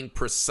 fucking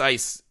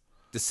precise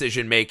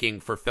decision making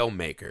for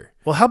filmmaker.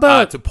 Well, how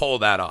about to pull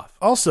that off?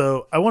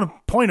 Also, I want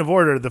a point of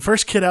order. The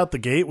first kid out the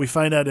gate, we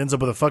find out ends up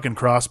with a fucking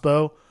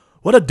crossbow.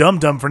 What a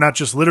dum-dum for not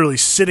just literally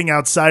sitting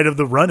outside of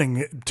the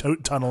running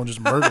tunnel and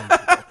just murdering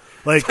people.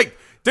 Like,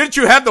 didn't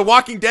you have the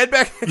Walking Dead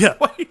back? Yeah.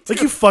 Like,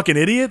 you fucking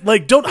idiot.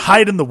 Like, don't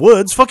hide in the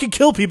woods. Fucking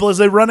kill people as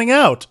they're running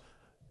out.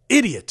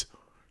 Idiot.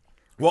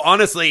 Well,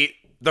 honestly,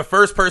 the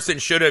first person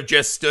should have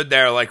just stood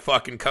there like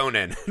fucking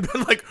Conan and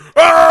been like,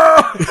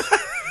 ah!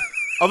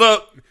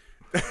 Although,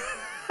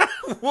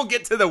 we'll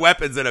get to the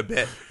weapons in a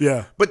bit.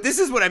 Yeah. But this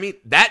is what I mean.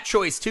 That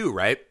choice too,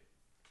 right?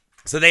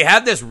 So they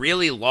have this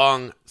really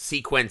long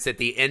sequence at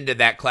the end of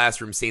that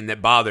classroom scene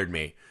that bothered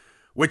me,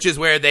 which is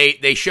where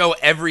they show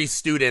every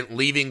student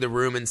leaving the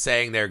room and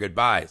saying their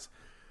goodbyes.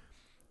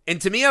 And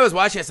to me, I was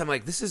watching this, I'm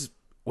like,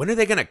 when are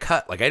they going to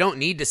cut? Like, I don't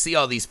need to see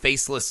all these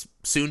faceless,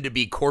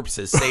 soon-to-be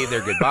corpses say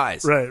their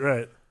goodbyes.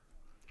 Right.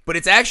 But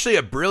it's actually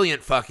a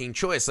brilliant fucking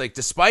choice. Like,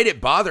 despite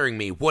it bothering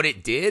me, what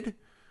it did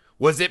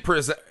was it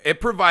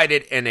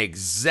provided an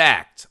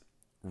exact,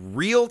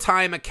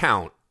 real-time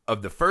account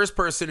of the first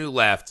person who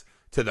left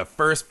to the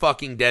first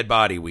fucking dead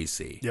body we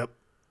see. Yep.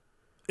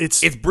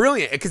 It's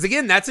brilliant because,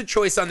 again, that's a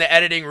choice on the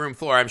editing room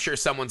floor. I'm sure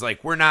someone's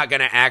like, we're not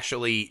going to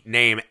actually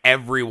name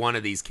every one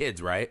of these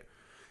kids, right?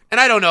 And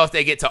I don't know if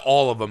they get to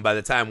all of them by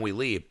the time we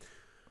leave.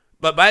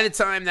 But by the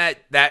time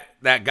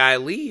that guy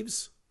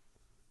leaves,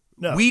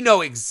 we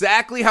know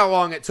exactly how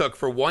long it took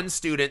for one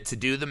student to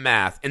do the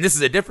math, and this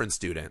is a different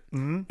student,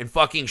 and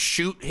fucking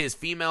shoot his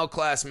female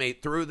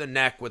classmate through the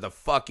neck with a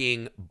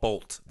fucking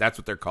bolt. That's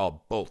what they're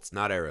called, bolts,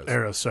 not arrows.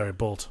 Arrows, sorry,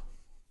 bolt.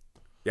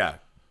 Yeah.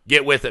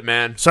 Get with it,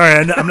 man. Sorry,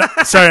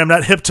 I'm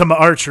not hip to my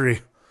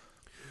archery.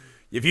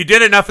 If you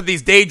did enough of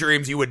these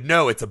daydreams, you would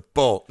know it's a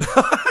bolt.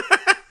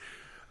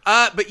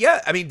 But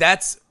yeah, I mean,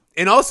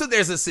 and also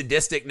there's a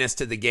sadisticness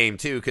to the game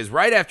too, because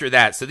right after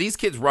that, so these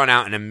kids run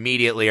out and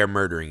immediately are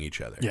murdering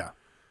each other. Yeah.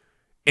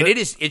 And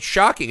it's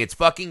shocking. It's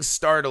fucking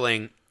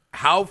startling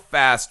how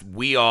fast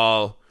we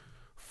all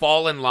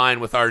fall in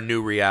line with our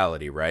new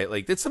reality, right?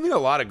 Like, that's something a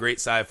lot of great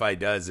sci-fi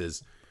does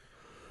is,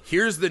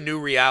 here's the new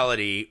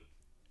reality.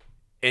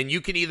 and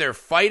you can either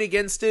fight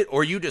against it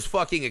or you just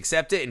fucking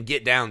accept it and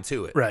get down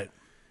to it. Right.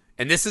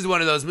 And this is one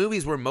of those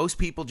movies where most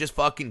people just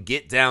fucking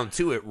get down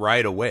to it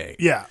right away.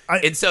 Yeah.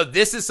 And so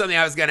this is something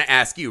I was going to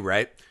ask you,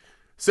 right?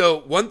 So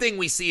one thing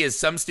we see is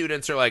some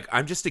students are like,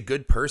 I'm just a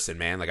good person,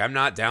 man. Like, I'm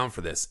not down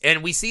for this.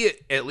 And we see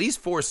it, at least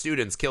 4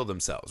 students kill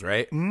themselves,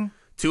 right? Mm-hmm.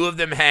 2 of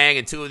them hang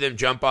and 2 of them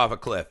jump off a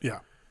cliff. Yeah.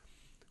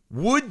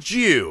 Would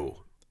you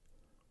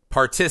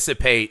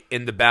participate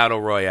in the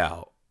battle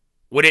royale?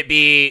 Would it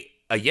be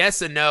a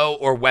yes, a no,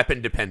 or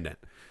weapon dependent?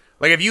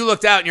 Like, if you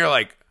looked out and you're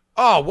like,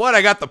 oh, what?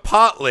 I got the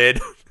pot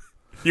lid.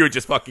 You would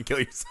just fucking kill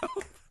yourself.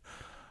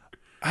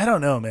 I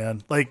don't know,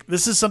 man. Like,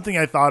 this is something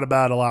I thought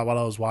about a lot while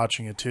I was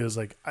watching it, too. Is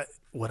like,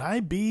 would I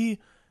be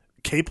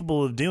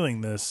capable of doing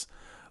this?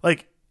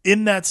 Like,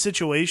 in that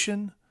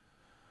situation?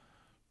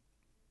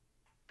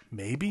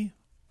 Maybe.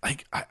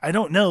 Like, I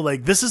don't know.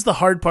 Like, this is the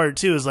hard part,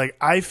 too, is like,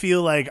 I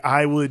feel like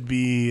I would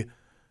be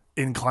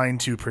inclined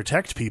to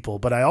protect people,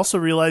 but I also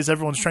realize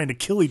everyone's trying to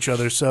kill each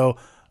other, so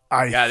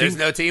there's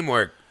no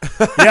teamwork.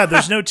 Yeah,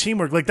 there's no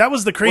teamwork. Like, that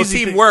was the crazy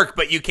thing. Teamwork,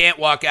 but you can't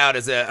walk out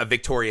as a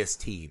victorious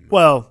team.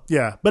 Well,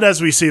 yeah, but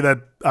as we see that,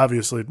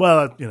 obviously,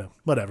 well,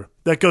 whatever.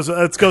 That goes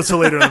to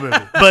later in the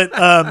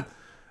movie.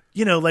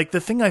 But, like,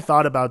 the thing I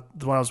thought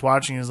about when I was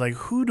watching is, like,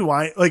 who do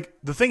I, like,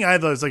 the thing I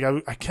thought is, like,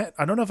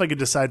 I don't know if I could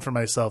decide for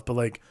myself, but,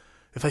 like,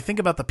 if I think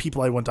about the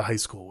people I went to high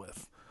school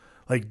with,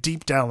 like,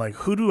 deep down, like,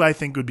 who do I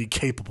think would be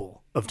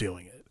capable of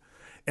doing it?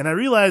 And I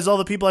realized all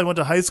the people I went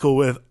to high school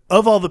with,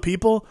 of all the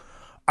people,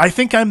 I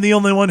think I'm the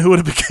only one who would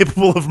have been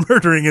capable of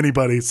murdering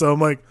anybody. So I'm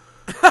like,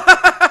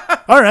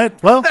 all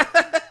right, well,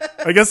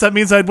 I guess that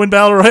means I'd win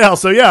Battle Royale.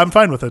 So yeah, I'm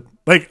fine with it.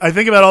 Like, I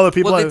think about all the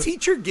people. Well, the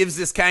teacher gives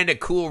this kind of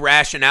cool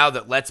rationale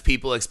that lets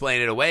people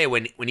explain it away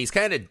when he's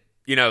kind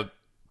of,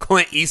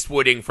 Clint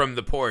Eastwooding from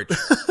the porch,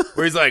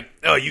 where he's like,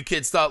 oh, you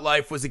kids thought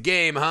life was a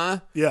game,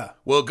 huh? Yeah.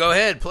 Well, go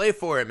ahead, play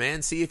for it,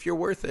 man. See if you're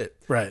worth it.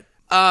 Right.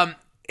 I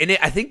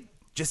think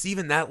just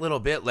even that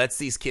little bit lets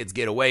these kids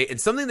get away. And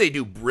something they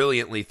do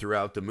brilliantly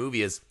throughout the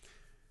movie is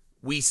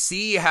we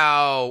see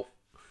how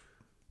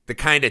the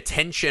kind of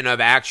tension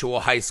of actual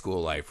high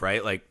school life,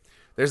 right? Like,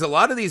 there's a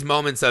lot of these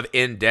moments of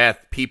in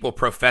death, people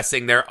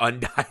professing their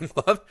undying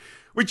love,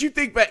 which you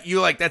think back,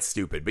 you're like, that's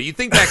stupid. But you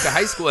think back to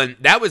high school, and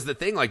that was the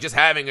thing, like just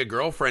having a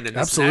girlfriend and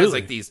this Absolutely. has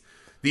like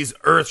these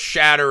earth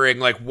shattering,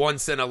 like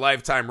once in a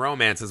lifetime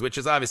romances, which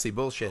is obviously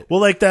bullshit.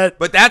 Well, like that.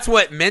 But that's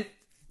what meant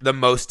the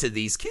most to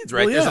these kids,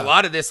 right? Well, yeah. There's a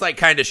lot of this like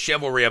kind of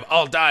chivalry of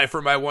I'll die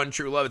for my one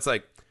true love. It's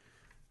like,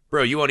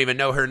 bro, you won't even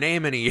know her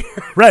name in a year.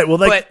 Right. Well,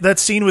 like that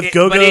scene with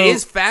Gogo. But it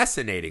is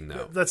fascinating,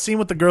 though. That scene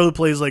with the girl who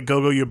plays like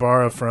Gogo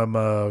Yubara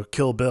from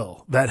Kill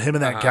Bill. That him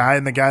and that guy,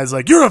 and the guy's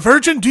like, "You're a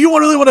virgin? Do you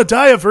really want to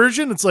die a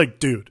virgin?" It's like,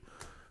 dude,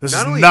 this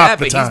not is only not that,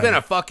 the but time. he's been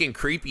a fucking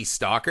creepy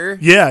stalker.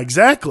 Yeah,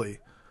 exactly.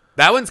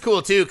 That one's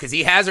cool too because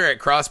he has her at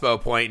crossbow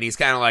point, and he's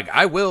kind of like,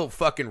 "I will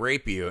fucking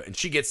rape you," and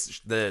she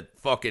gets the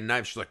fucking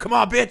knife. She's like, "Come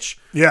on, bitch,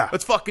 yeah,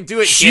 let's fucking do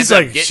it." She's she ends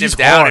like, up getting she's him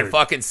down hard. and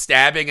fucking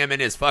stabbing him in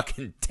his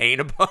fucking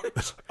taint a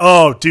bunch.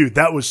 Oh, dude,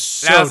 that was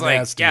so And I was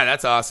nasty. like, yeah,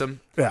 that's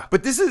awesome. Yeah.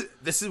 But this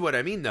is what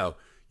I mean, though.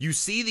 You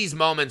see these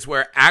moments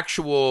where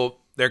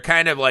they're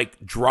kind of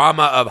like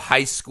drama of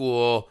high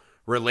school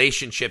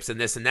relationships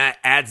and this and that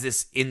adds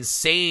this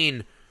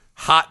insane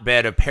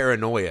hotbed of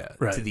paranoia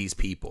Right. to these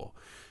people.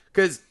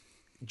 Because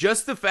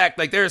just the fact,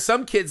 like, there are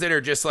some kids that are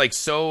just like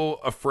so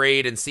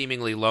afraid and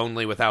seemingly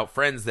lonely without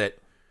friends that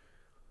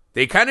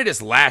they kind of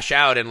just lash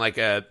out and like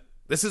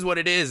this is what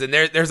it is. And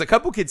there's a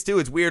couple kids too.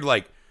 It's weird,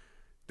 like,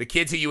 the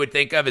kids who you would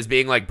think of as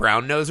being like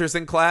brown nosers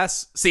in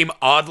class seem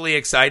oddly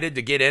excited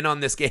to get in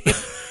on this game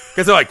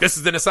because they're like, this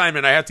is an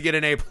assignment. I have to get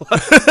an A+.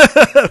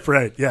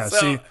 Right. Yeah. So,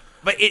 See,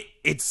 but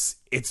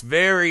it's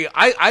very,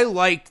 I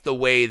like the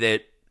way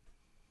that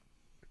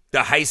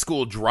the high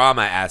school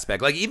drama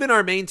aspect, like even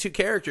our main 2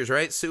 characters,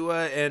 right?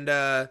 Sua and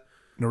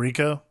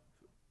Noriko.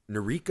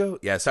 Noriko?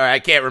 Yeah. Sorry. I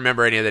can't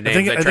remember any of the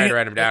names. I tried to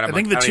write them down. I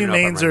think the 2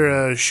 mains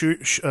are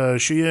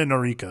Shuya and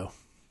Noriko.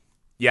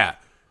 Yeah.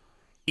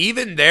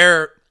 Even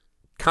their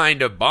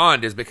kind of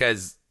bond is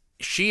because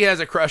she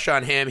has a crush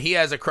on him, he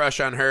has a crush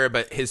on her,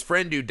 but his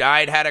friend who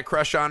died had a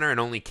crush on her and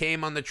only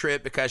came on the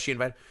trip because she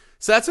invited.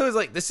 So that's always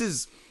like,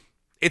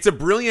 it's a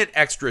brilliant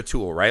extra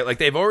tool, right? Like,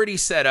 they've already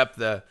set up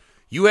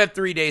you have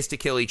 3 days to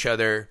kill each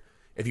other.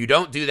 If you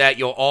don't do that,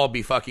 you'll all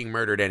be fucking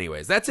murdered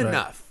anyways. That's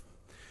enough.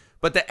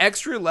 But the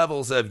extra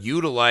levels of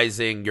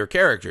utilizing your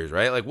characters,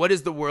 right? Like, what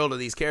is the world of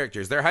these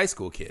characters? They're high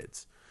school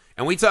kids.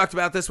 And we talked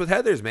about this with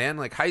Heathers, man.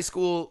 Like, high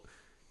school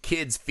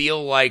kids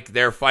feel like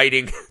they're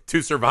fighting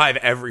to survive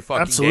every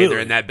fucking day they're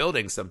in that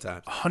building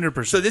sometimes.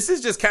 100%. So this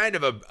is just kind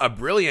of a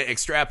brilliant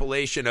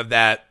extrapolation of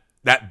that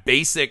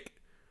basic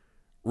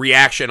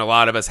reaction a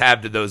lot of us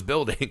have to those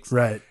buildings.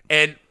 Right.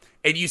 And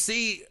you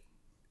see,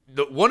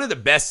 one of the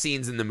best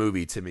scenes in the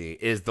movie to me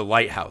is the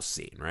lighthouse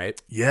scene,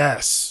 right?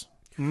 Yes.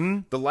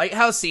 The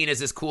lighthouse scene is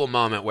this cool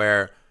moment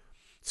where,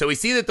 so we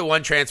see that the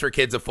one transfer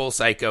kid's a full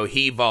psycho.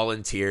 He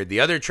volunteered.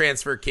 The other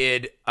transfer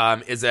kid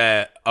is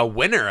a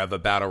winner of a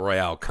battle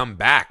royale, come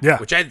back. Yeah.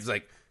 Which I was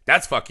like,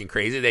 that's fucking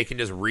crazy. They can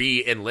just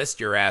re-enlist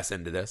your ass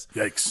into this.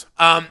 Yikes.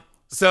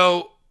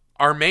 So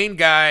our main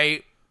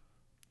guy,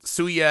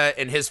 Suya,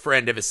 and his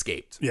friend have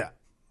escaped. Yeah.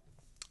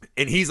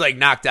 And he's like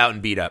knocked out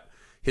and beat up.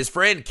 His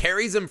friend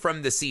carries him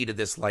from the sea to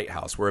this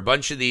lighthouse where a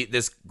bunch of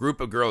this group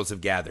of girls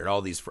have gathered,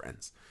 all these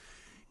friends.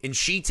 And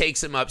she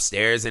takes him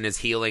upstairs and is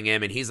healing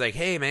him. And he's like,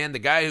 hey, man, the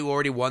guy who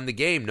already won the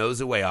game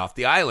knows a way off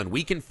the island.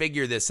 We can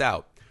figure this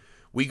out.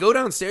 We go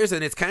downstairs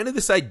and it's kind of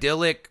this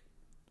idyllic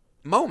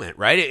moment,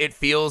 right? It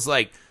feels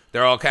like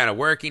they're all kind of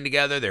working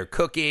together. They're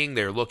cooking.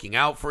 They're looking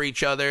out for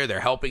each other. They're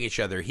helping each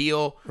other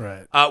heal.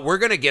 Right. We're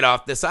going to get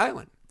off this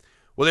island.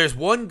 Well, there's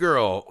one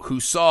girl who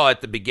saw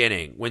at the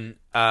beginning when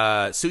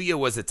Suya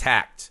was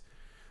attacked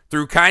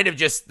through kind of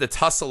just the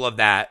tussle of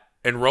that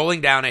and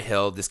rolling down a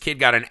hill. This kid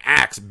got an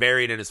axe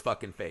buried in his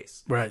fucking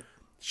face. Right.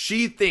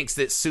 She thinks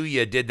that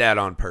Suya did that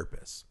on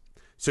purpose.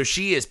 So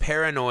she is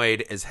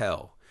paranoid as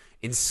hell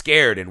and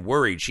scared and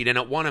worried. She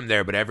didn't want him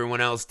there, but everyone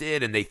else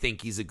did, and they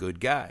think he's a good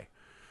guy.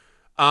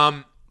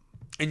 And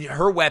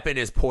her weapon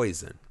is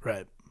poison.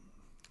 Right.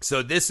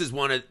 So this is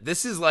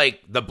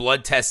like the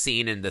blood test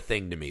scene in The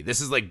Thing to me. This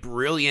is like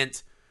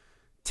brilliant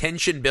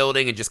tension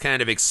building and just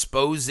kind of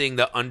exposing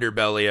the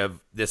underbelly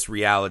of this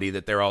reality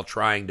that they're all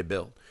trying to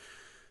build.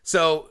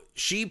 So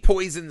she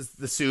poisons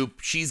the soup.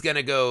 She's going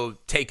to go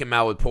take him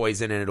out with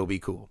poison and it'll be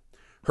cool.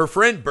 Her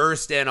friend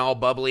bursts in all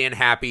bubbly and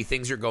happy.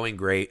 Things are going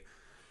great.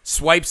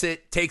 Swipes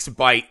it, takes a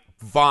bite,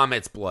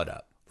 vomits blood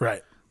up.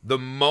 Right. The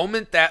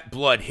moment that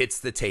blood hits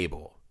the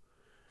table,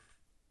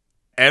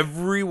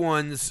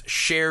 everyone's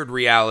shared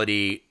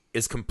reality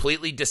is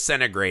completely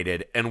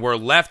disintegrated, and we're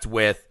left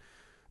with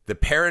the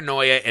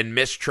paranoia and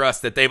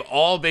mistrust that they've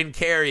all been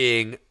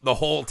carrying the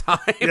whole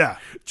time,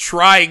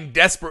 trying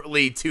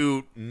desperately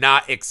to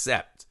not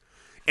accept.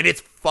 And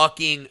it's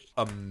fucking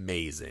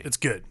amazing. It's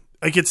good.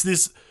 Like it's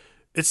this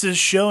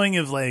showing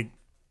of like,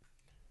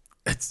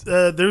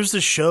 there's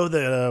this show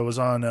that was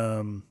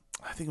on,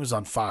 I think it was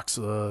on Fox,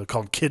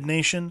 called Kid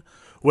Nation,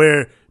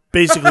 where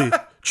basically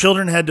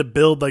children had to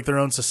build like their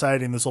own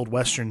society in this old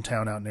Western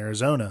town out in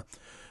Arizona.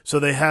 So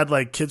they had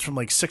like kids from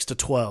like 6 to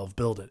 12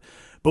 build it.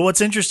 But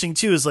what's interesting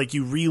too is like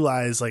you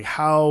realize like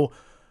how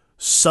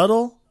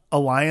subtle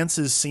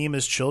alliances seem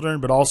as children,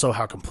 but also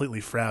how completely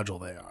fragile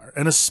they are.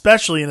 And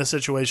especially in a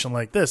situation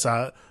like this,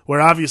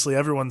 where obviously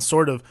everyone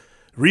sort of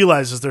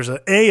realizes there's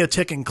a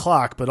ticking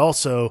clock, but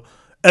also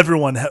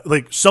everyone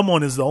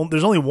someone is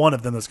there's only one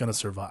of them that's going to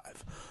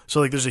survive. So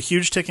like there's a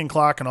huge ticking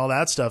clock and all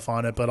that stuff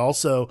on it, but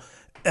also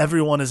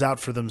everyone is out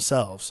for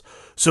themselves.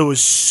 So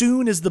as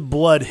soon as the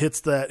blood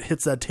hits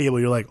that table,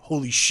 you're like,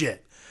 holy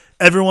shit.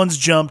 Everyone's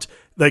jumped.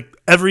 Like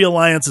every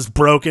alliance is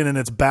broken and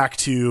it's back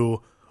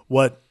to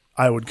what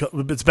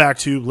it's back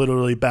to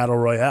literally battle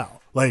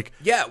royale. Like,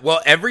 yeah, well,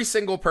 every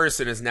single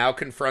person is now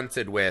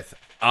confronted with,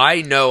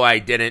 I know I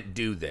didn't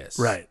do this.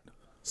 Right.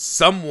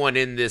 Someone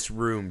in this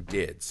room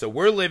did. So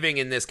we're living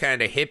in this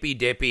kind of hippy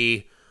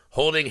dippy,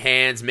 holding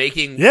hands,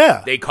 making,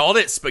 they called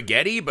it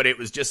spaghetti, but it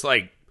was just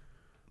like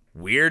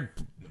weird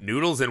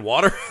noodles and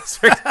water.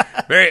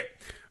 Very,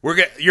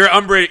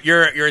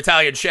 your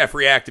Italian chef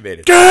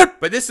reactivated.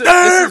 But this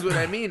is what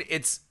I mean.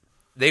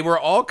 They were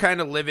all kind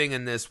of living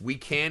in this, we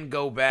can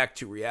go back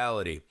to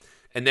reality.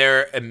 And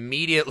they're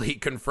immediately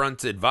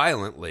confronted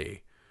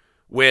violently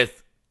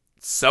with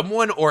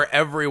someone or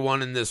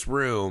everyone in this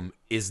room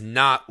is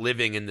not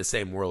living in the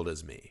same world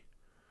as me.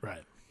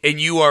 Right.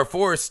 And you are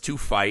forced to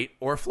fight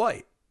or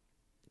flight.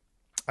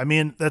 I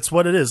mean, that's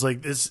what it is.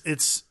 Like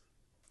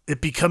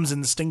it becomes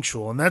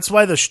instinctual. And that's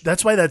why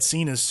that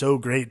scene is so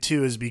great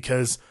too, is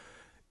because,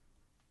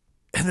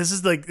 and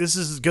this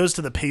goes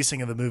to the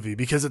pacing of the movie,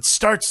 because it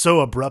starts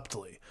so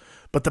abruptly,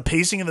 but the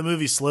pacing of the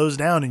movie slows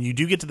down and you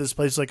do get to this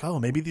place like, oh,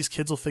 maybe these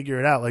kids will figure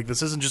it out. Like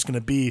this isn't just going to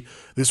be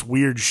this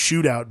weird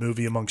shootout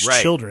movie amongst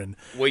children.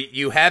 Well,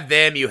 you have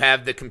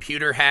the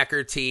computer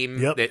hacker team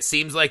that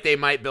seems like they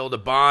might build a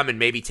bomb and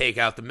maybe take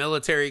out the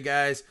military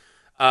guys.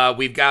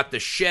 We've got the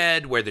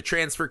shed where the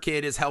transfer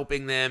kid is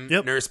helping them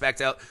nurse back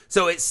out.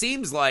 So it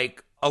seems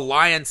like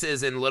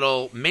alliances and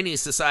little mini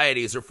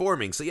societies are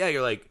forming. So yeah,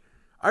 you're like,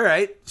 all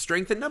right,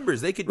 strength in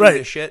numbers. They could do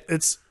this shit.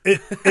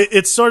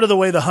 It's sort of the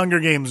way the Hunger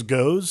Games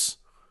goes.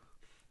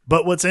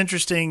 But what's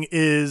interesting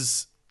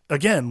is,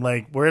 again,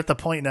 like we're at the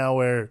point now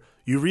where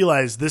you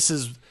realize this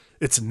is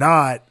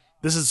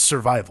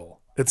survival.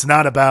 It's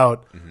not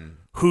about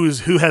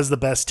who has the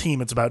best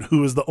team. It's about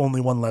who is the only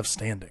one left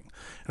standing.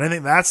 And I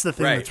think that's the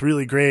thing that's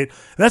really great.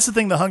 And that's the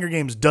thing the Hunger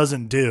Games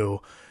doesn't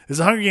do, is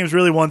the Hunger Games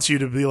really wants you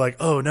to be like,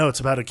 oh no, it's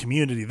about a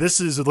community. This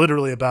is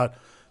literally about,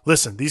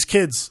 listen, these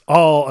kids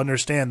all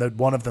understand that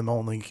one of them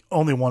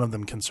only one of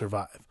them can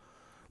survive.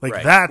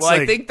 Like that's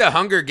I think the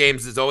Hunger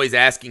Games is always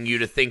asking you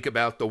to think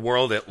about the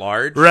world at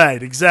large.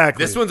 Right,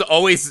 exactly. This one's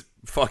always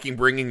fucking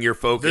bringing your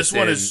focus. This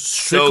one is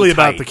strictly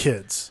about the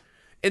kids.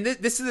 And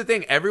this is the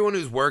thing. Everyone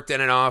who's worked in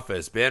an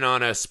office, been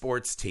on a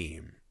sports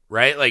team,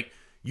 right? Like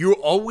you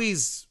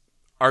always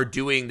are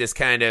doing this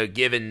kind of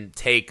give and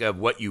take of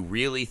what you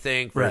really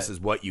think versus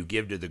what you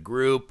give to the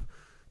group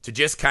to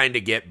just kind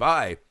of get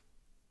by.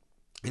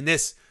 And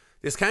this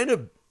kind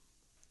of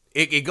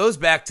it goes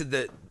back to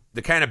the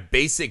kind of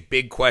basic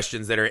big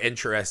questions that are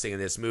interesting in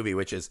this movie,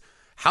 which is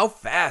how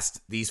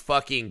fast these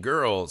fucking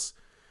girls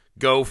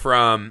go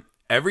from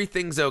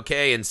everything's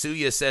okay and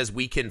Suya says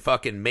we can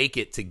fucking make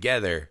it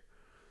together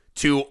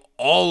to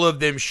all of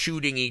them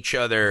shooting each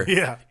other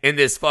in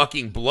this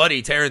fucking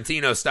bloody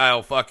Tarantino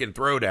style fucking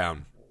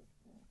throwdown.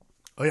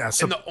 Oh yeah,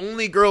 and the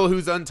only girl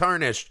who's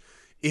untarnished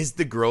is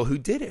the girl who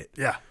did it.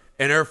 Yeah.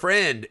 And her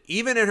friend,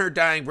 even in her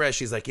dying breath,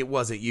 she's like, it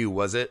wasn't you,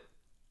 was it?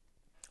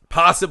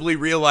 Possibly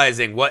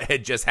realizing what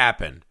had just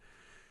happened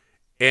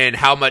and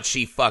how much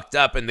she fucked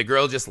up. And the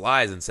girl just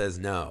lies and says,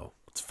 no.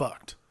 It's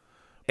fucked.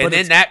 And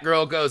then that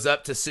girl goes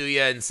up to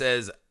Suya and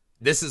says,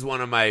 this is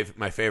one of my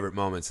favorite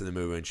moments in the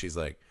movie. And she's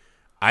like,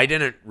 I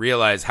didn't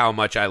realize how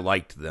much I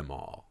liked them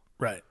all.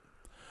 Right.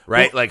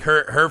 Right? Well, like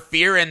her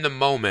fear in the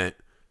moment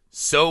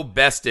so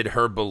bested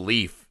her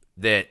belief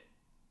that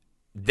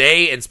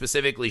they, and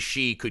specifically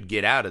she, could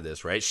get out of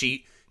this, right?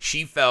 She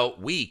felt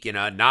weak,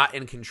 not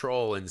in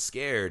control and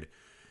scared.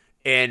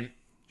 And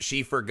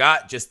she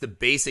forgot just the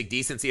basic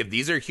decency of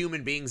these are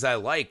human beings I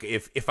like.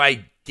 If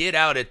I get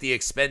out at the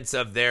expense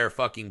of their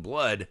fucking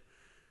blood,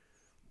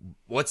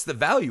 what's the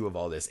value of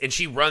all this? And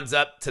she runs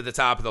up to the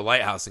top of the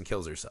lighthouse and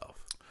kills herself.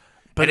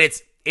 But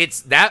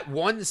it's that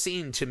one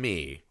scene to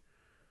me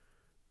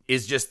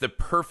is just the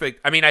perfect.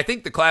 I mean, I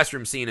think the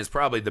classroom scene is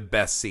probably the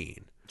best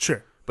scene.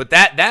 Sure. But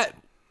that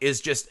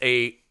is just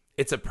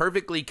it's a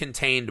perfectly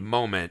contained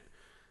moment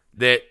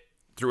that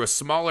through a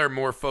smaller,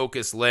 more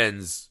focused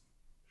lens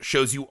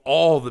shows you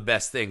all the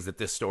best things that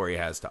this story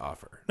has to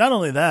offer. Not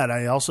only that,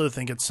 I also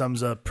think it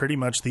sums up pretty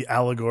much the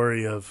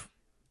allegory of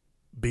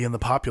being the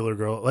popular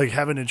girl, like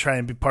having to try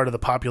and be part of the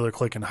popular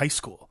clique in high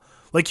school.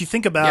 Like you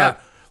think about,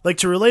 like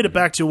to relate it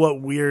back to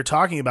what we're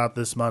talking about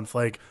this month,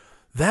 like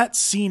that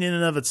scene in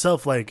and of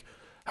itself, like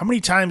how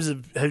many times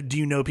do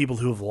you know people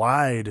who have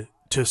lied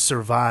to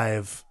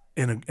survive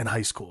in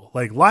high school?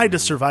 Like lied to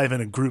survive in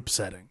a group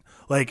setting.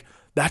 Like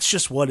that's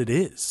just what it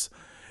is.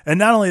 And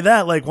not only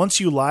that, like once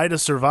you lie to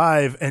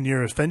survive and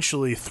you're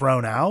eventually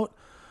thrown out,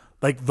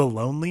 like the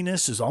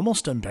loneliness is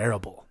almost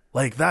unbearable.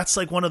 Like that's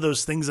like one of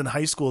those things in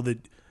high school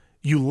that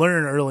you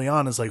learn early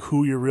on is like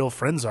who your real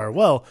friends are.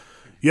 Well,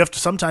 you have to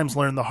sometimes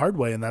learn the hard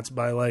way, and that's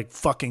by like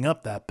fucking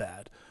up that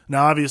bad.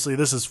 Now, obviously,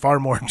 this is far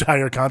more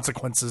dire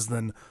consequences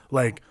than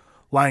like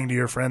lying to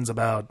your friends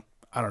about,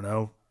 I don't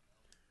know,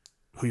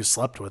 who you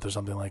slept with or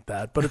something like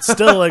that. But it's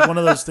still like one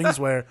of those things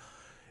where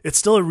it's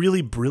still a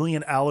really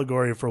brilliant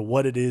allegory for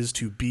what it is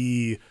to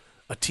be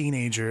a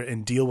teenager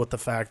and deal with the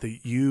fact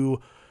that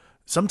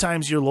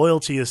sometimes your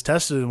loyalty is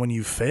tested, and when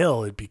you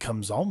fail, it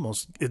becomes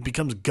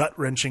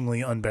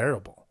gut-wrenchingly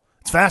unbearable.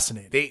 It's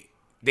fascinating.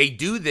 They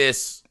do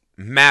this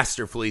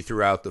masterfully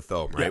throughout the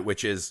film, right? Yeah.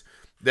 Which is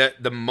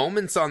the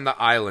moments on the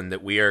island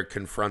that we are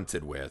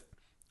confronted with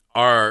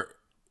are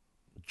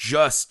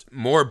just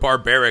more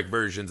barbaric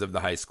versions of the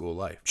high school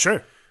life.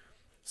 Sure.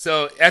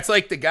 So that's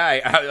like the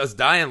guy, I was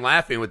dying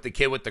laughing with the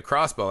kid with the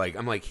crossbow. Like,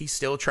 I'm like, he's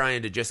still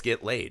trying to just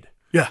get laid.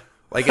 Yeah.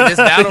 Like in this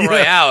battle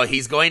royale,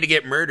 he's going to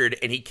get murdered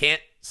and he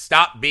can't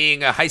stop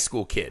being a high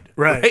school kid.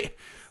 Right.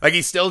 Like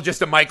he's still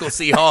just a Michael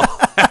C. Hall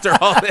after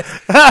all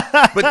this.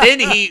 But then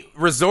he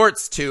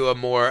resorts to a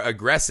more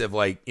aggressive,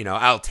 like,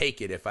 I'll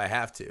take it if I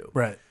have to.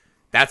 Right.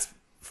 That's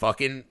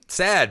fucking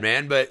sad,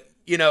 man. But,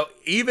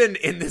 even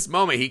in this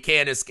moment, he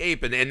can't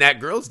escape. And that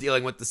girl's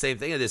dealing with the same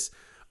thing of this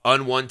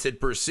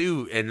unwanted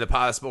pursuit and the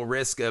possible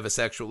risk of a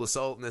sexual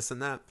assault and this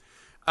and that.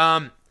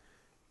 I'm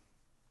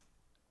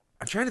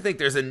trying to think.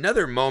 There's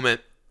another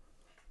moment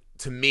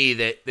to me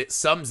that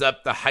sums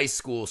up the high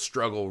school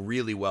struggle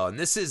really well. And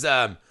this is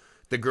the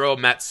girl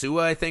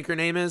Matsuo, I think her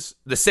name is,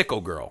 the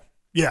sickle girl.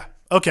 Yeah.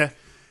 Okay.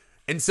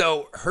 And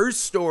so her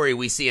story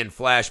we see in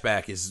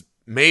flashback is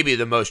maybe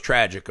the most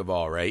tragic of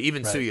all, right?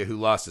 Even Right. Suya, who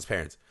lost his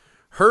parents.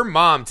 Her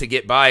mom, to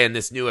get by in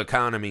this new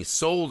economy,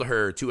 sold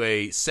her to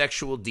a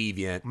sexual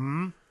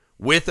deviant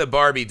with a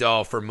Barbie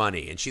doll for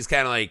money. And she's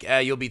kind of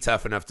like, you'll be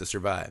tough enough to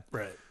survive.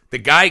 Right. The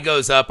guy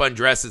goes up,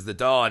 undresses the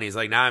doll, and he's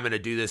like, now I'm going to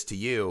do this to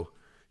you.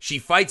 She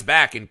fights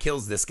back and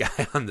kills this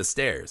guy on the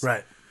stairs.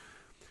 Right.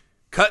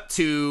 Cut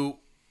to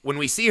when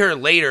we see her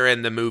later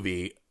in the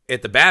movie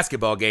at the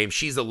basketball game,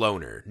 she's a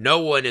loner. No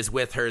one is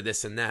with her,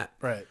 this and that.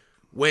 Right.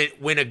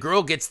 When a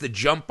girl gets the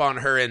jump on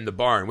her in the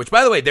barn, which,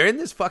 by the way, they're in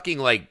this fucking,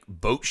 like,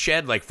 boat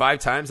shed, like, 5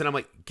 times, and I'm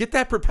like, get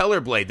that propeller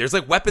blade. There's,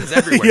 like, weapons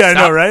everywhere. Yeah, I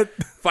Stop know, right?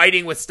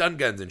 fighting with stun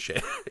guns and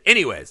shit.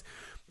 Anyways,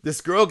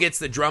 this girl gets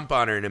the jump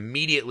on her and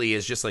immediately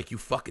is just like, you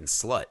fucking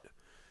slut.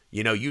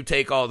 You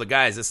take all the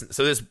guys.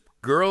 So this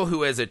girl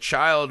who as a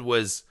child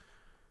was,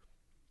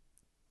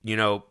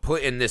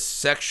 put in this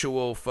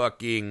sexual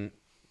fucking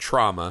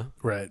trauma.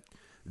 Right.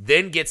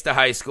 Then gets to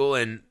high school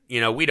and,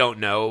 we don't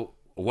know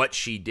what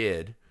she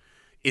did.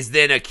 Is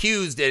then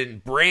accused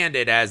and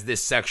branded as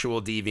this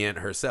sexual deviant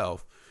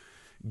herself.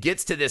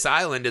 Gets to this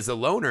island as a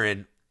loner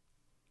and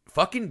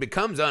fucking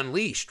becomes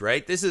unleashed,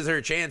 right? This is her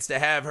chance to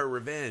have her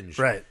revenge.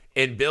 Right.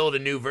 And build a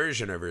new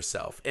version of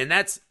herself. And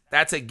that's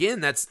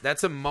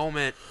a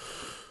moment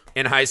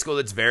in high school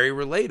that's very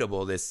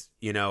relatable. This,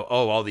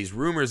 all these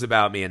rumors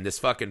about me and this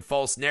fucking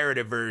false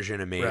narrative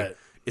version of me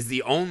is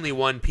the only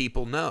one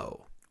people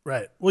know.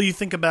 Right. Well, you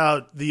think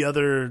about the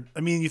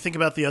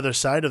other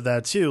side of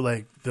that too.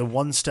 Like the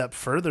one step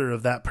further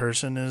of that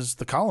person is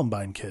the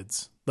Columbine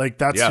kids. Like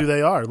that's who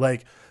they are.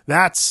 Like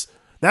that's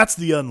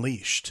the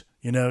Unleashed,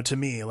 to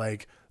me.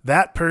 Like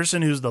that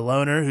person who's the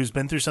loner, who's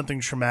been through something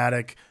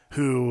traumatic,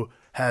 who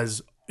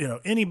has,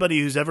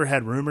 anybody who's ever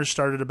had rumors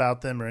started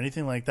about them or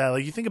anything like that.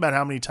 Like you think about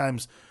how many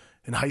times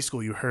in high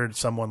school you heard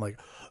someone like,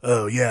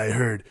 oh yeah, I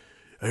heard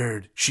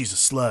she's a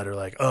slut, or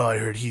like, oh, I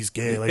heard he's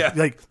gay. Like,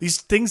 like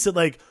these things that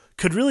like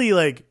could really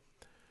like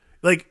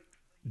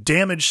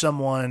damage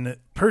someone,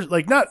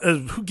 not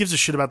who gives a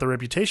shit about their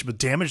reputation, but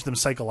damage them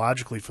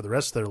psychologically for the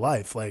rest of their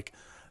life. Like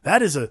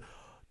that is a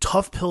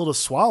tough pill to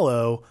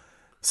swallow.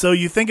 So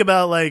you think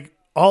about like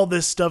all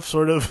this stuff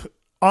sort of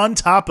on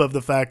top of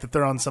the fact that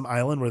they're on some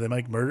island where they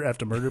might have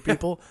to murder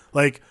people.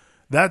 Like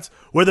that's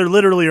where there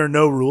literally are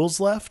no rules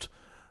left.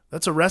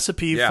 That's a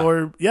recipe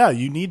for,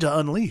 you need to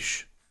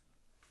unleash.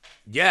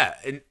 Yeah.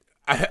 And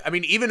I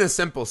mean, even a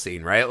simple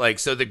scene, right? Like,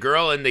 so the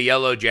girl in the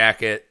yellow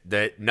jacket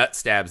that nut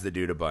stabs the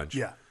dude a bunch.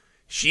 Yeah.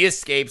 She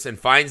escapes and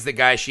finds the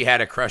guy she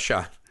had a crush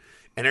on.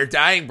 And her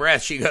dying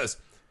breath, she goes,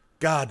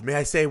 God, may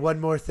I say one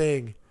more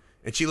thing?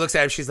 And she looks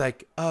at him. She's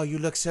like, oh, you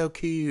look so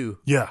cute.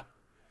 Yeah.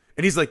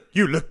 And he's like,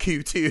 you look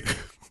cute too.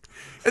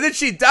 And then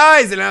she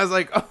dies. And I was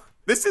like, oh,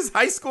 this is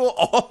high school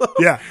all over.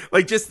 Yeah.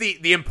 Like just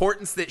the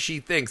importance that she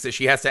thinks that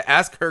she has to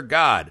ask her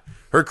God,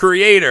 her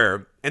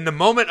creator, in the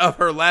moment of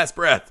her last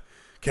breath,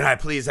 can I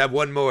please have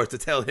one more to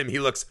tell him he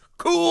looks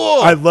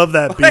cool? I love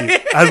that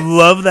beat. I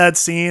love that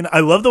scene. I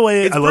love the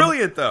way it's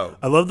brilliant though.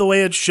 I love the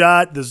way it's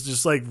shot. There's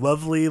just like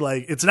lovely,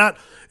 like it's not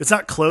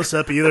close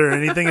up either or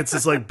anything. It's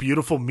this like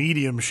beautiful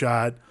medium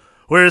shot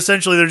where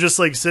essentially they're just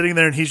like sitting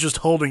there and he's just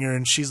holding her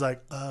and she's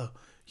like, oh,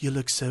 you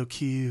look so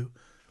cute.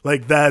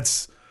 Like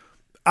that's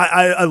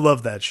I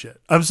love that shit.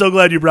 I'm so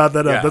glad you brought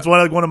that up. That's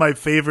one of my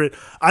favorite.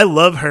 I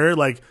love her.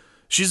 Like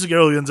she's the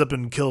girl who ends up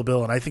in Kill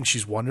Bill, and I think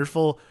she's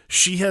wonderful.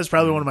 She has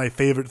probably one of my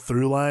favorite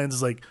through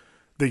lines. Like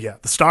the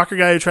stalker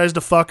guy who tries to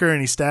fuck her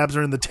and he stabs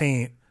her in the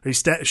taint, or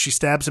she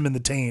stabs him in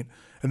the taint,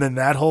 and then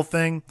that whole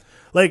thing.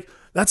 Like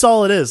that's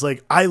all it is.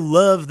 Like I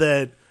love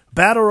that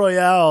Battle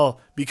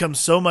Royale becomes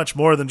so much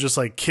more than just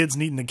like kids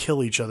needing to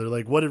kill each other.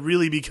 Like what it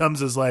really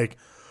becomes is like,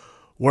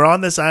 we're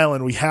on this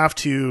island, we have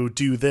to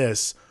do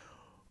this.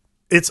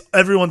 It's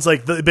everyone's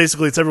like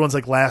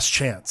last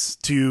chance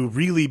to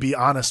really be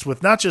honest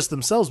with not just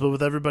themselves but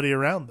with everybody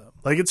around them.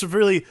 Like it's a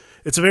very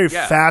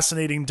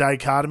fascinating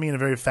dichotomy and a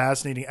very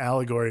fascinating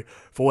allegory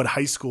for what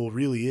high school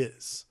really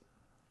is.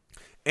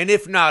 And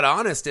if not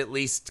honest, at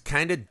least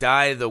kind of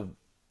die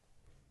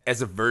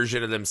as a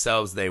version of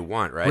themselves they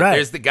want, right?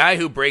 There's the guy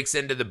who breaks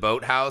into the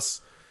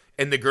boathouse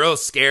and the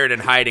girl's scared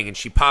and hiding and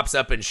she pops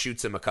up and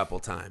shoots him a couple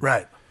times.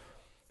 Right.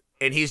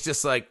 And he's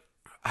just like,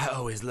 I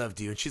always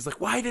loved you. And she's like,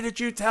 why didn't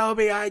you tell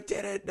me? I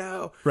didn't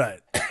know. Right.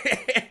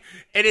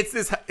 And it's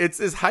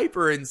this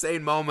hyper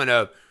insane moment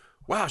of,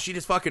 wow, she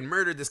just fucking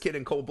murdered this kid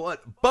in cold blood.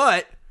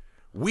 But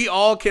we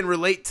all can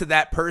relate to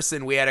that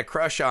person we had a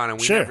crush on and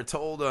we never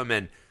told them,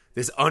 and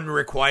this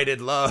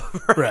unrequited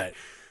love. Right.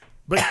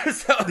 But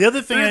so the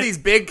other thing, through these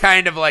big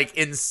kind of like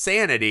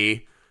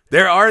insanity,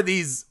 there are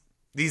these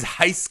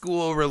high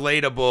school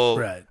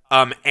relatable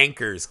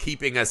anchors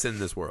keeping us in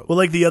this world. Well,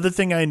 like the other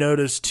thing I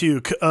noticed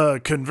too,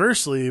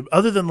 conversely,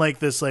 other than like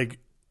this like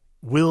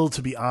will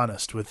to be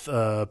honest with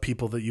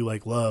people that you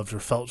like loved or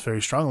felt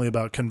very strongly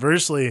about,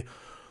 conversely,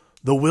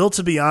 the will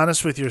to be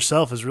honest with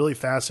yourself is really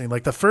fascinating.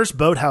 Like the first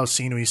boathouse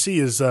scene we see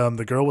is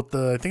the girl with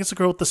I think it's the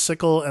girl with the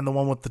sickle and the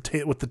one with the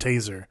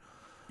taser.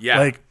 Yeah.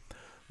 Like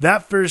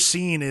that first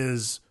scene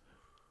is,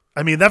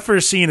 that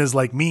first scene is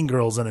like Mean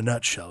Girls in a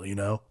nutshell,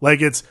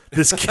 Like it's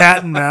this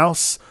cat and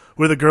mouse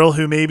with a girl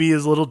who maybe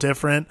is a little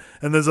different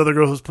and this other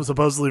girl who's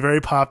supposedly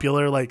very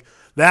popular. Like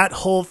that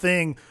whole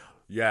thing,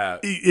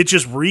 it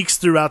just reeks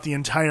throughout the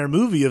entire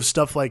movie of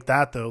stuff like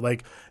that, though.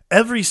 Like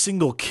every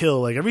single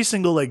kill, like every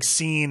single like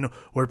scene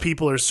where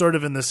people are sort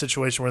of in this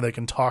situation where they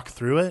can talk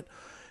through it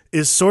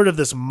is sort of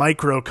this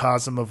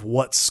microcosm of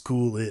what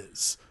school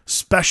is,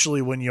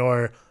 especially when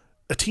you're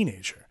a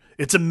teenager.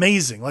 It's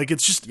amazing. Like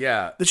it's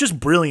just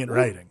brilliant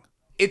writing.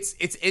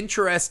 It's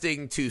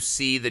interesting to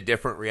see the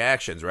different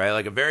reactions, right?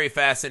 Like a very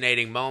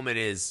fascinating moment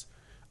is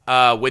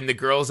when the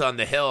girl's on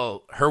the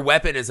hill, her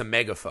weapon is a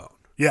megaphone.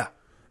 Yeah.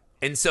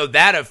 And so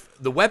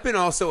the weapon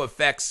also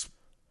affects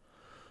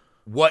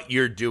what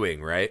you're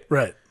doing, right?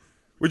 Right.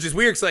 Which is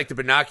weird because like the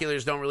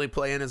binoculars don't really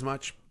play in as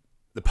much.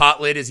 The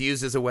pot lid is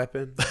used as a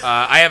weapon.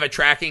 I have a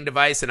tracking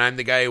device and I'm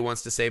the guy who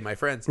wants to save my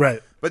friends. Right.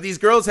 But these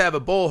girls have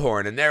a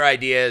bullhorn and their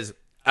idea is,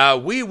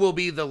 we will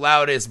be the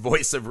loudest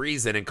voice of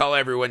reason and call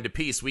everyone to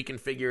peace. We can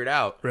figure it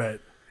out. Right.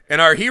 And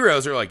our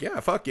heroes are like,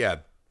 yeah, fuck yeah.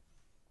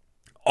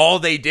 All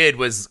they did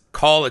was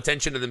call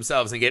attention to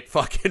themselves and get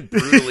fucking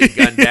brutally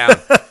gunned down.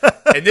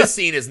 And this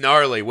scene is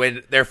gnarly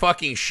when they're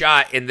fucking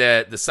shot and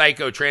the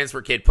psycho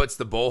transfer kid puts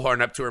the bullhorn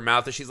up to her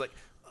mouth and she's like,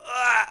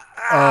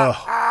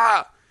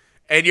 ah.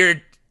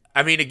 And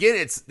I mean, again,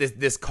 it's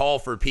this call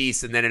for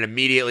peace, and then it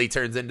immediately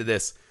turns into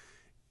this.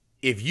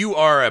 If you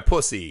are a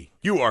pussy,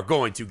 you are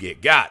going to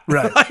get got.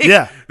 Right. Like,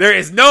 Yeah. There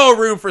is no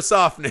room for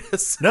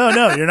softness. No,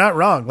 you're not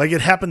wrong. Like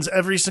it happens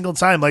every single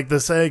time. Like the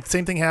same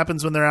thing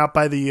happens when they're out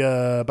by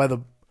the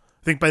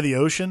by the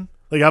ocean,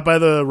 like out by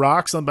the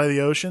rocks on by the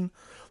ocean.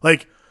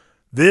 Like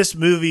this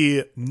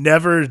movie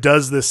never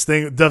does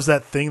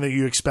that thing that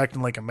you expect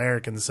in like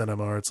American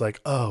cinema, where it's like,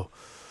 oh,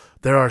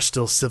 there are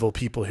still civil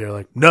people here.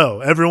 Like, no,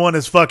 everyone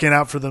is fucking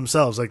out for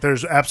themselves. Like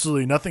there's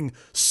absolutely nothing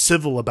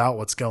civil about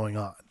what's going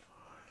on.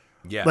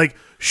 Yeah. Like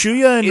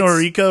Shuya and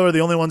Noriko are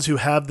the only ones who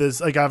have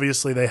this. Like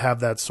obviously they have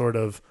that sort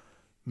of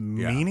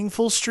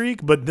meaningful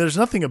streak, but there's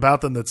nothing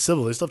about them that's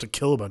civil. They still have to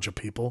kill a bunch of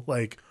people.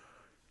 Like,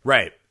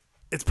 right.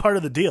 It's part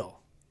of the deal.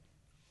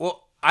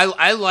 Well,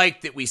 I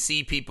like that we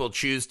see people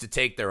choose to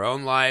take their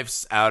own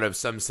lives out of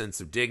some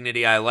sense of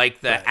dignity. I like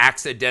the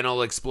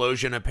accidental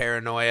explosion of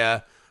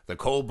paranoia, the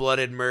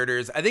cold-blooded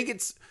murders. I think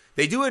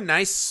they do a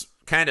nice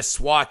kind of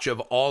swatch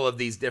of all of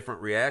these different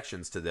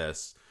reactions to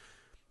this.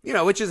 You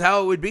know, which is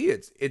how it would be.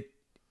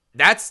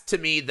 That's to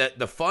me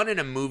the fun in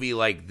a movie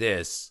like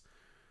this.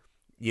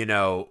 You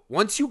know,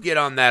 once you get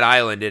on that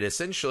island, it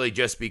essentially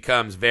just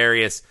becomes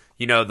various.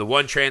 You know, the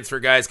one transfer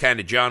guy's kind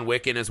of John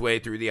Wicking his way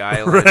through the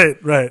island.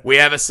 Right. We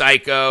have a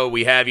psycho.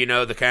 We have,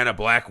 the kind of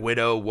Black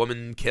Widow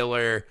woman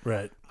killer.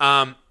 Right.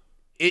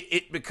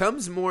 It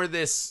becomes more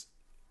this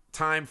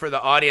time for the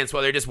audience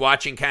while they're just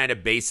watching kind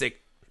of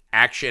basic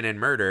action and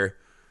murder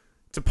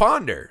to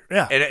ponder.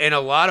 Yeah. And a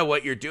lot of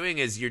what you're doing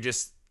is you're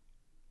just.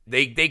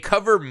 They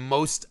cover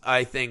most,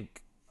 I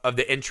think, of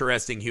the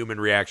interesting human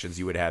reactions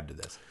you would have to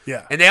this.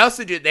 Yeah. And they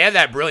also they have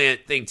that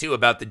brilliant thing, too,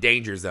 about the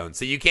danger zone.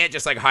 So you can't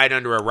just, like, hide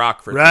under a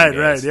rock for 3 days.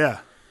 Right, yeah.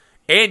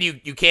 And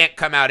you can't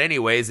come out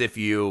anyways if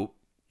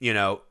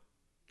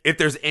if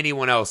there's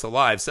anyone else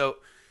alive. So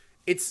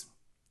it's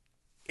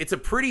a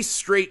pretty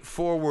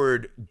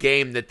straightforward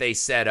game that they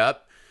set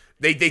up.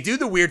 They do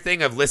the weird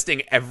thing of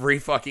listing every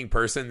fucking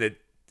person that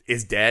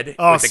is dead.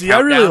 Oh, see,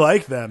 I really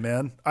like that,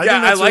 man. I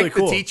think that's really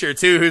cool. The teacher,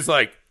 too, who's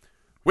like,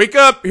 wake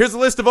up, here's a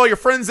list of all your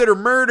friends that are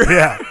murdered.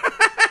 Yeah.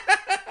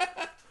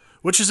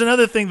 Which is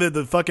another thing that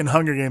the fucking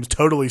Hunger Games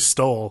totally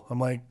stole. I'm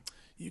like,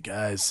 you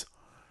guys.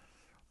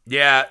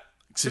 Yeah.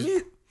 To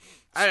me,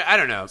 I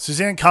don't know.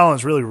 Suzanne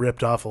Collins really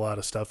ripped off a lot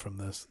of stuff from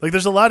this. Like,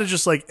 there's a lot of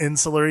just, like,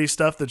 insular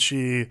stuff that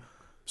she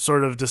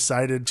sort of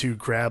decided to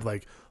grab,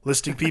 like,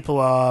 listing people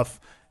off,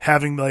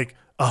 having, like,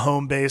 a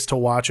home base to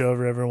watch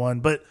over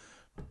everyone. But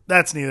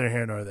that's neither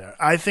here nor there.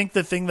 I think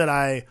the thing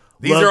that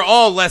These are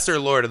all lesser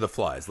Lord of the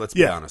Flies. Let's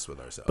be honest with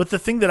ourselves. But the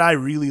thing that I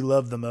really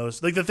love the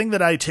most, like the thing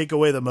that I take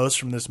away the most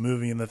from this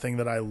movie and the thing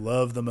that I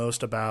love the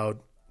most about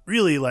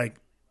really like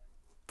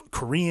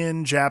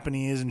Korean,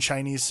 Japanese, and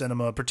Chinese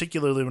cinema,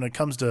 particularly when it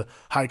comes to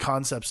high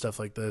concept stuff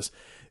like this,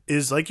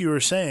 is like you were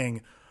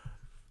saying,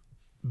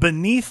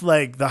 beneath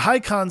like the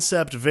high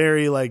concept,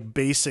 very like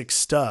basic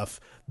stuff,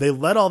 they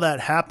let all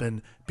that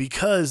happen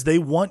because they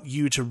want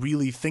you to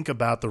really think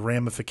about the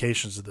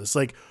ramifications of this.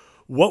 Like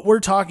what we're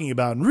talking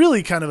about, and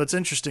really kind of what's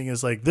interesting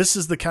is like this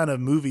is the kind of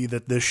movie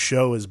that this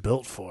show is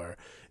built for,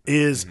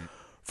 is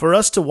for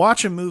us to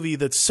watch a movie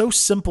that's so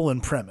simple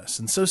in premise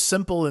and so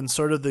simple in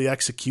sort of the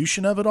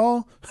execution of it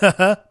all,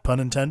 pun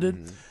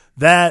intended,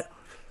 that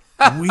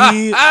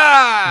we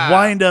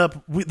wind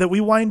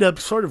up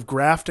sort of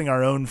grafting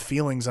our own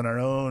feelings and our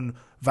own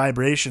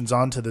vibrations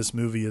onto this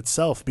movie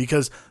itself,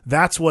 because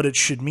that's what it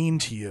should mean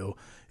to you.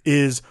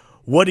 Is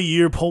what are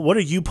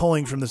you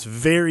pulling from this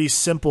very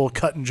simple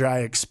cut and dry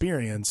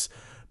experience,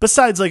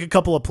 besides like a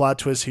couple of plot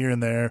twists here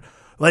and there?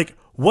 Like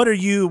what are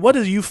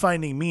you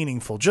finding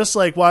meaningful? Just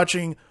like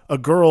watching a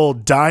girl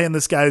die in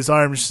this guy's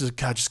arms, she says,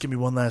 God, just give me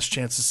one last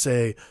chance to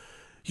say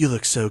you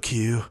look so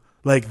cute.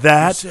 Like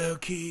that. You're so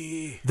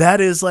cute.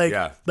 That is like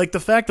like the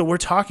fact that we're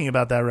talking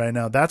about that right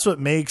now. That's what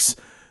makes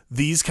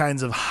these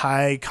kinds of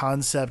high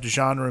concept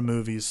genre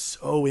movies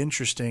so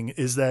interesting,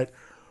 is that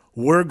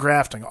we're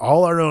grafting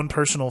all our own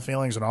personal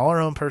feelings and all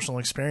our own personal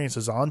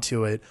experiences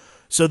onto it,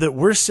 so that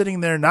we're sitting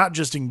there not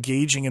just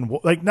engaging and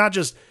like not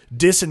just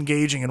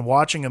disengaging and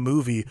watching a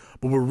movie,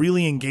 but we're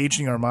really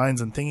engaging our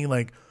minds and thinking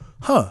like,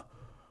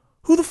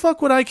 who the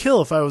fuck would I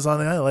kill if I was on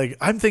the island? Like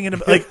I'm thinking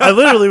of, like I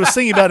literally was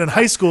thinking about in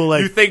high school.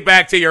 Like you think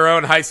back to your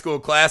own high school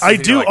classes. I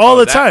do like, all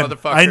the time.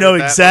 I know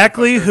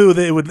exactly who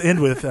they would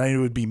end with. And it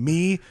would be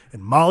me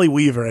and Molly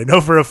Weaver. I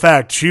know for a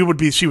fact she would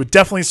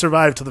definitely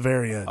survive to the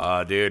very end.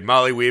 Oh, dude,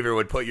 Molly Weaver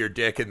would put your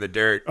dick in the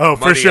dirt. Oh,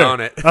 for sure,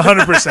 on it.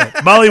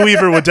 100%. Molly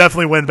Weaver would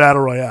definitely win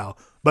Battle Royale.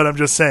 But I'm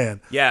just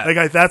saying, yeah,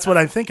 like that's what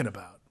I'm thinking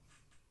about.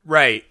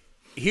 Right.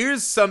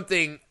 Here's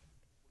something.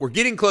 We're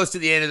getting close to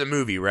the end of the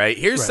movie, right?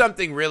 Here's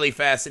something really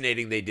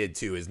fascinating they did,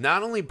 too, is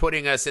not only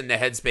putting us in the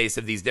headspace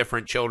of these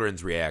different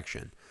children's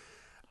reaction.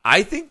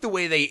 I think the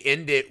way they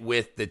end it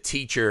with the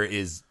teacher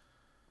is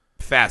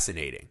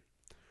fascinating.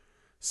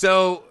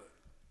 So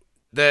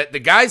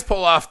the guys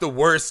pull off the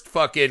worst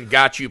fucking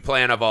got you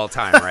plan of all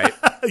time, right?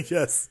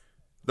 Yes.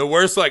 the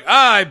worst, like,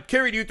 I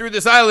carried you through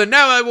this island,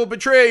 now I will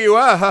betray you,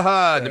 ah, ha,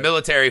 ha. And the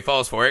military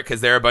falls for it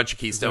because they're a bunch of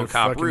Keystone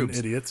Cop rubes.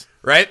 Idiots.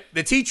 Right?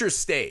 The teacher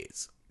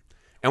stays.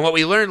 And what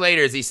we learn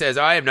later is he says,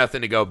 I have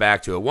nothing to go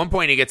back to. At one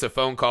point, he gets a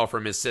phone call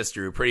from his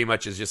sister who pretty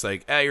much is just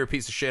like, you're a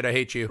piece of shit, I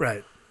hate you.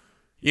 Right.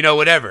 You know,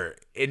 whatever.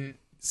 And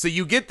so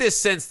you get this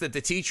sense that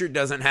the teacher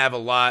doesn't have a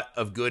lot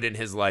of good in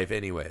his life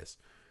anyways.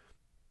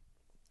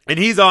 And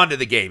he's on to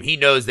the game. He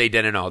knows they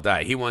didn't all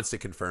die. He wants to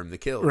confirm the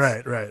kills.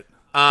 Right.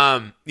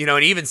 You know,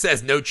 and he even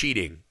says no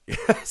cheating.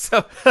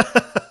 So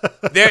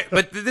there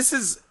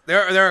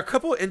are a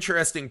couple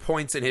interesting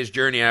points in his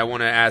journey I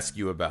want to ask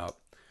you about.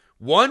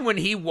 One, when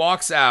he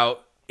walks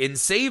out and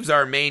saves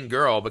our main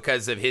girl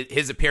because of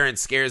his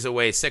appearance scares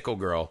away Sickle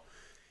Girl,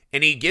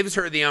 and he gives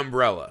her the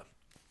umbrella,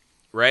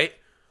 right?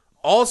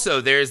 Also,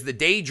 there's the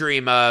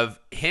daydream of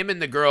him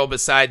and the girl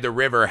beside the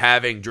river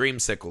having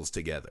dreamsicles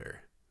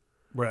together.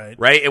 Right.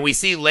 Right? And we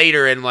see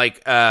later in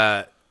like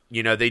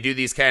you know, they do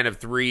these kind of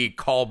 3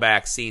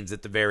 callback scenes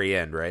at the very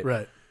end, right?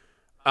 Right.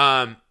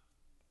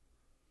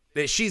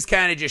 That she's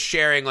kind of just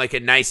sharing like a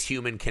nice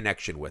human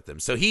connection with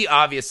him. So he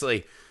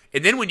obviously,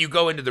 and then when you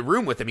go into the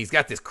room with him, he's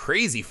got this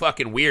crazy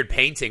fucking weird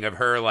painting of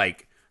her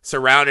like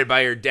surrounded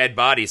by her dead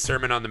body,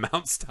 Sermon on the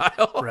Mount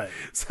style. Right.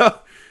 So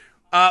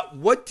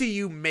what do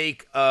you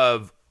make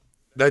of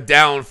the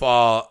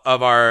downfall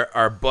of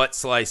our butt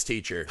slice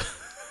teacher?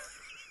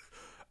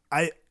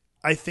 I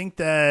think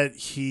that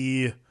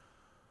he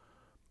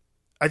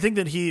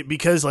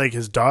because like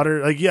his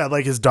daughter, like, yeah,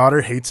 like his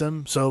daughter hates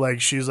him. So like,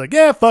 she's like,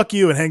 yeah, fuck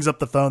you. And hangs up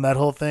the phone, that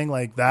whole thing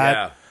like that.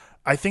 Yeah.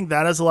 I think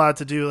that has a lot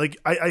to do. Like,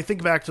 I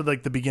think back to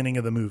like the beginning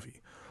of the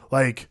movie,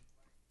 like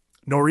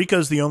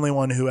Noriko's the only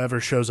one who ever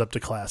shows up to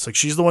class. Like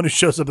she's the one who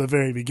shows up at the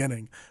very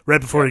beginning,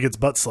 right before he gets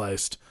butt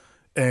sliced.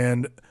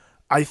 And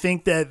I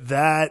think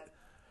that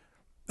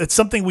it's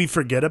something we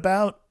forget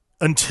about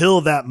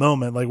until that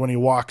moment. Like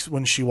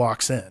when she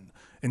walks in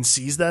and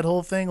sees that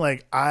whole thing,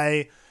 like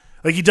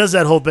he does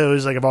that whole bit. It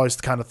was like, I've always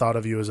kind of thought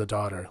of you as a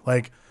daughter.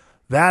 Like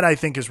that, I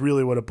think, is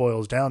really what it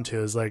boils down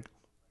to. Is like,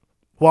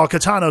 while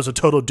Kitano's a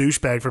total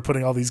douchebag for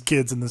putting all these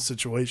kids in this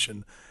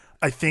situation,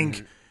 I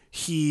think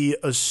he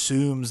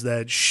assumes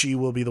that she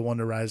will be the one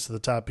to rise to the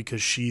top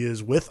because she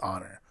is with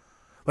honor.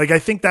 Like, I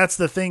think that's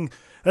the thing.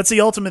 That's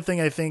the ultimate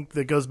thing, I think,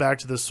 that goes back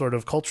to this sort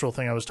of cultural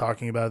thing I was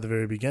talking about at the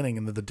very beginning,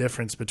 and the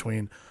difference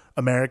between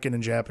American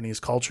and Japanese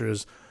culture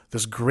is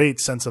this great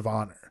sense of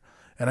honor.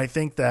 And I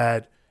think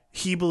that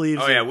he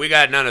believes... Oh, yeah, we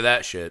got none of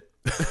that shit.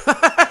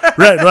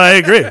 Right, well, I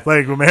agree.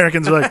 Like,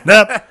 Americans are like,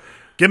 nope,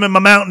 give me my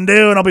Mountain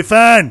Dew and I'll be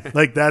fine.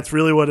 Like, that's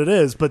really what it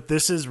is. But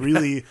this is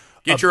really...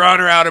 Get your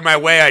honor out of my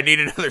way. I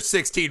need another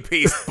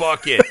 16-piece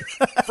bucket.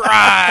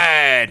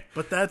 Fried!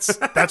 But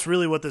that's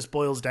really what this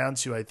boils down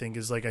to, I think,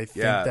 is like, I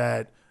think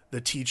that the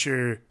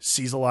teacher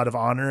sees a lot of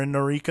honor in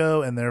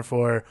Noriko, and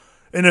therefore,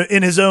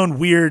 in his own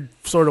weird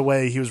sort of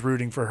way, he was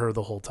rooting for her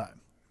the whole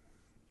time.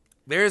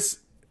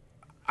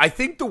 I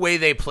think the way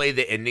they play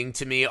the ending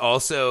to me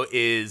also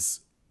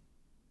is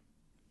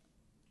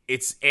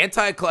it's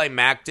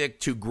anticlimactic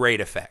to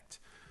great effect,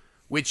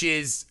 which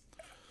is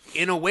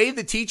in a way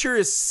the teacher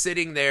is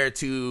sitting there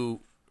to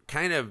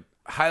kind of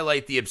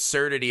highlight the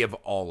absurdity of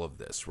all of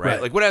this,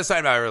 right? Like what I was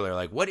talking about earlier,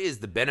 like what is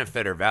the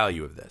benefit or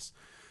value of this?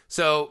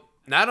 So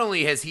not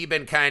only has he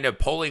been kind of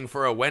pulling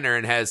for a winner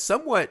and has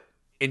somewhat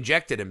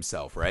injected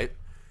himself, right?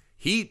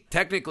 He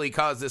technically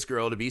caused this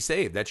girl to be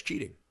saved. That's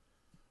cheating.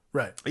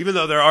 Right. Even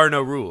though there are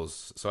no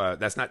rules. So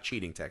that's not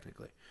cheating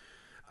technically.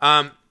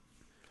 But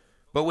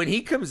when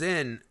he comes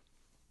in,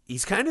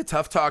 he's kind of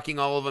tough talking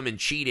all of them and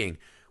cheating.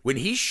 When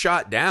he's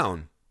shot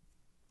down,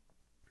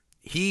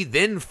 he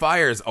then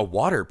fires a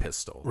water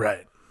pistol.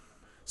 Right.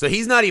 So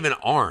he's not even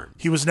armed.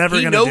 He was never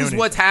going to do anything. He knows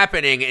what's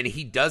happening and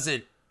he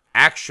doesn't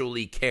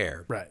actually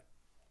care. Right.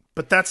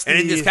 But that's And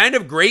in this kind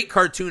of great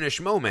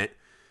cartoonish moment,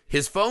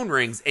 his phone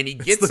rings and he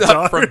gets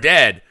up from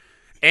dead,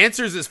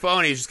 answers his phone,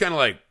 and he's just kind of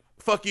like,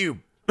 fuck you.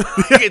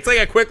 It's like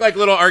a quick like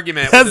little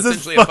argument. That's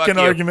essentially this a fucking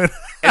fuck you. argument.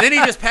 And then he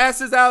just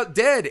passes out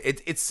dead.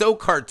 It's so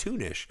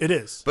cartoonish. It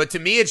is. But to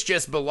me, it's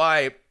just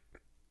belie.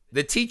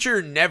 The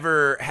teacher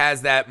never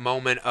has that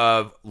moment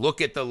of,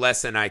 look at the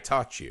lesson I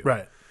taught you.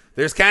 Right.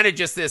 There's kind of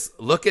just this,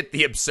 look at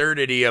the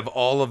absurdity of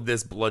all of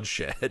this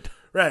bloodshed.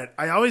 Right.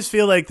 I always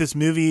feel like this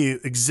movie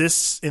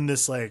exists in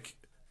this like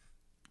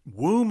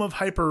womb of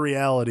hyper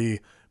reality,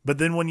 but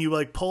then when you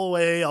like pull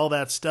away all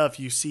that stuff,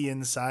 you see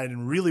inside,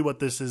 and really what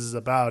this is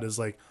about is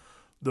like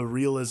the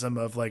realism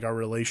of like our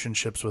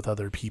relationships with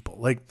other people,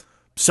 like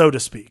so to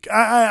speak.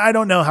 I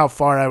don't know how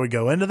far I would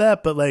go into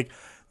that, but like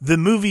the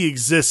movie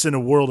exists in a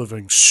world of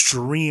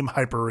extreme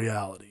hyper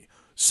reality.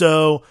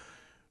 So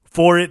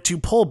for it to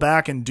pull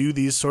back and do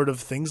these sort of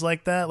things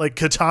like that, like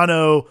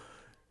Kitano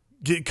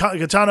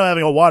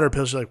having a water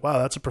pistol, like, wow,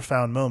 that's a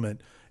profound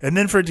moment. And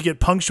then for it to get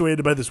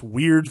punctuated by this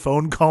weird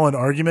phone call and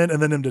argument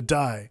and then him to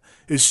die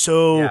is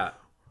so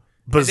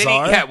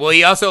bizarre.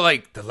 He also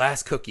like the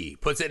last cookie,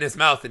 puts it in his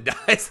mouth and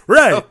dies.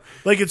 Right. So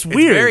like it's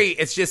weird.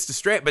 It's just a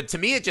straight, but to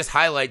me it just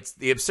highlights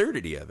the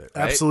absurdity of it.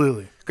 Right?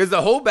 Absolutely. Because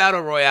the whole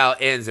battle royale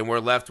ends and we're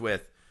left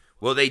with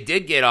Well, they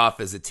did get off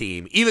as a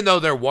team, even though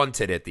they're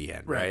wanted at the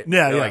end, right?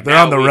 Yeah, they're yeah. like, They're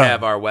now on the we run.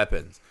 have our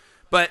weapons.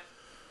 But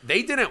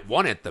they didn't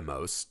want it the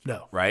most.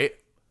 No. Right?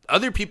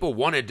 Other people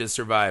wanted to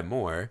survive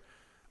more.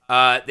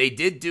 They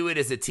did do it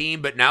as a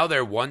team, but now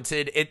they're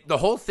wanted. The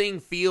whole thing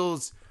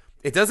feels...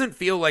 It doesn't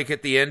feel like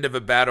at the end of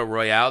a battle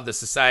royale, the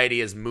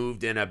society has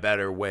moved in a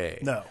better way.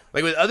 No.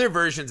 Like with other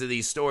versions of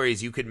these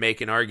stories, you could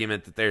make an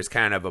argument that there's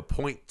kind of a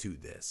point to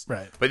this.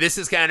 Right. But this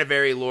is kind of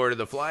very Lord of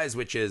the Flies,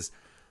 which is,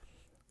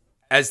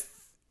 as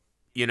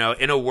you know,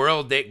 in a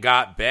world that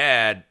got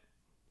bad,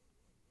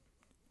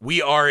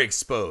 we are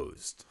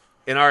exposed.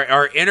 And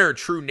our inner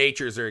true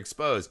natures are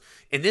exposed.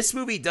 And this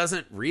movie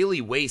doesn't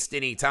really waste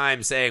any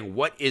time saying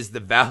what is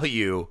the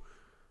value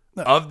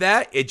of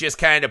that. It just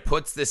kind of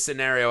puts this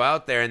scenario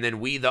out there, and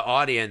then we, the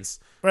audience,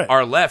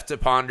 are left to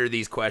ponder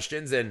these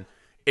questions and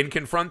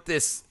confront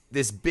this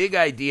big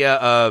idea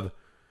of,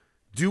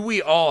 do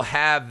we all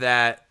have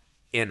that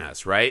in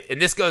us, right?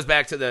 And this goes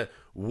back to the,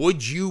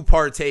 would you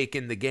partake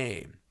in the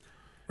game?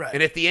 Right.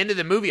 And at the end of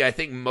the movie, I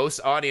think most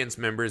audience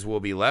members will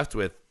be left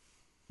with,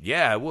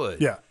 yeah, I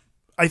would. Yeah.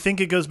 I think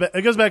it goes back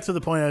to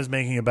the point I was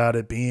making about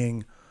it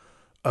being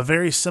a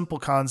very simple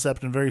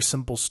concept and very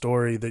simple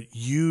story that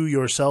you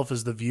yourself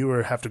as the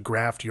viewer have to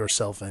graft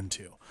yourself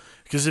into.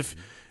 Because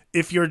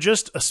if you're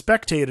just a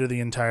spectator the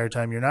entire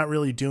time, you're not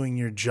really doing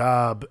your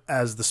job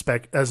as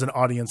an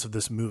audience of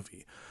this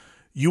movie.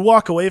 You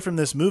walk away from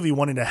this movie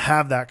wanting to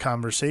have that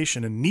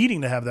conversation and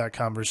needing to have that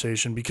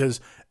conversation, because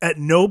at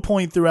no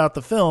point throughout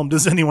the film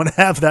does anyone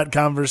have that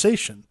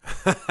conversation.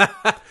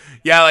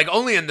 Yeah, like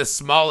only in the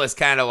smallest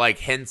kind of like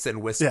hints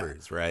and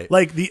whispers, right?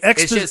 Like the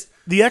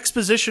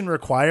exposition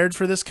required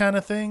for this kind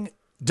of thing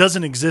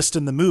doesn't exist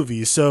in the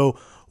movie. So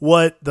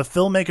what the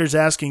filmmaker's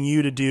asking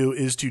you to do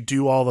is to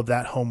do all of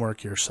that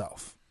homework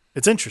yourself.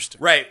 It's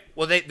interesting. Right.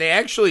 Well, they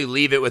actually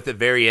leave it with a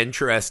very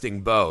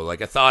interesting bow,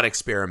 like a thought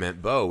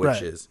experiment bow,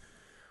 which is,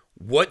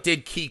 what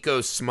did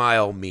Kiko's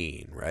smile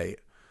mean, right?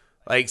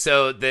 Like,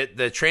 so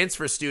the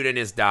transfer student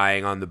is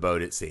dying on the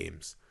boat, it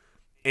seems.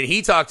 And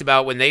he talked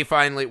about when they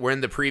finally were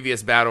in the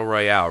previous battle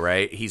royale,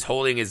 right? He's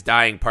holding his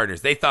dying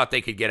partners. They thought they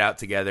could get out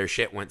together.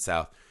 Shit went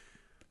south.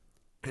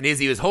 And as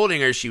he was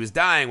holding her, she was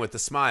dying with a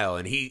smile.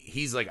 And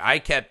he's like, I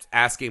kept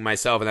asking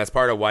myself, and that's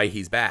part of why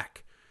he's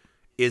back,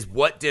 is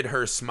what did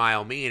her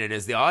smile mean? And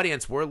as the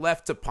audience, we're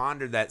left to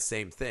ponder that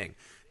same thing.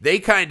 They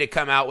kind of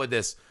come out with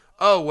this,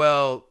 oh,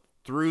 well,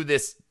 through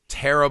this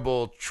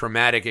terrible,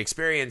 traumatic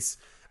experience,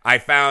 I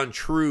found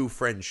true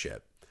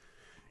friendship.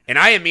 And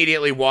I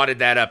immediately wadded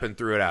that up and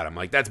threw it out. I'm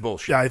like, that's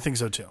bullshit. Yeah, I think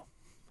so too.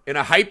 In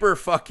a hyper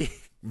fucking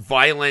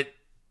violent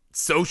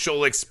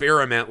social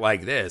experiment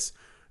like this,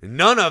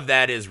 none of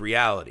that is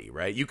reality,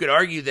 right? You could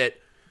argue that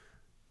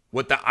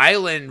what the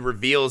island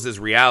reveals as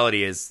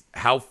reality is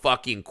how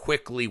fucking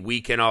quickly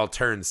we can all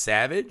turn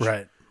savage.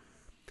 Right.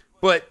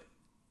 But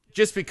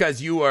just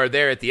because you are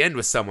there at the end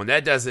with someone,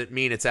 that doesn't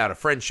mean it's out of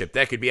friendship.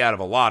 That could be out of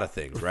a lot of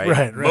things, right?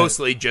 Right.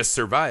 Mostly just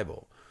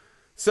survival.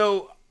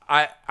 So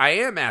I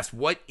am asked,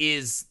 what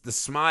is the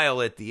smile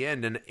at the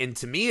end? And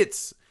to me,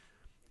 it's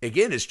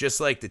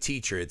just like the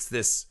teacher. It's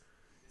this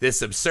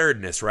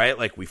absurdness, right?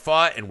 Like we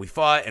fought and we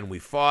fought and we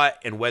fought,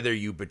 and whether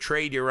you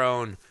betrayed your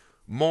own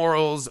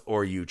morals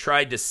or you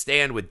tried to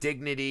stand with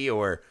dignity,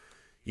 or,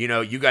 you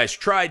know, you guys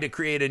tried to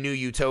create a new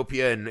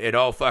utopia and it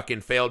all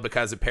fucking failed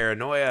because of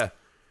paranoia,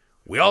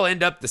 we all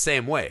end up the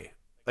same way.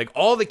 Like,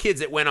 all the kids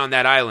that went on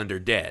that island are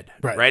dead,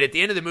 right? At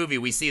the end of the movie,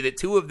 we see that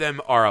 2 of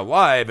them are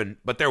alive,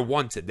 but they're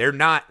wanted. They're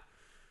not.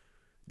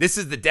 This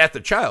is the death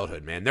of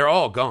childhood, man. They're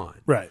all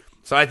gone. Right.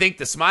 So I think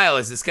the smile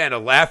is this kind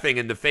of laughing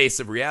in the face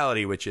of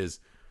reality, which is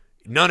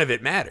none of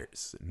it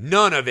matters.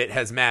 None of it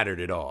has mattered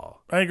at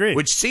all. I agree.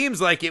 Which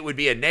seems like it would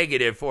be a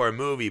negative for a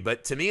movie,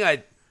 but to me,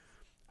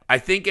 I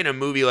think in a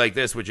movie like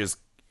this, which is,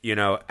 you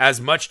know,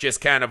 as much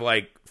just kind of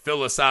like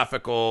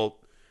philosophical,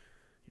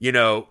 you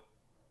know,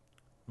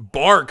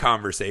 bar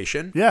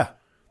conversation. Yeah.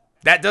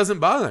 That doesn't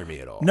bother me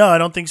at all. No, I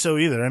don't think so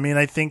either. I mean,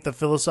 I think the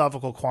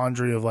philosophical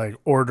quandary of like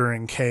order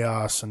and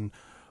chaos and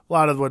a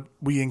lot of what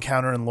we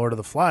encounter in Lord of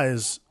the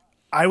Flies,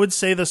 I would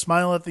say the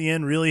smile at the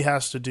end really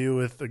has to do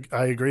with,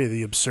 I agree,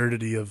 the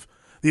absurdity of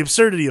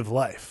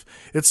life.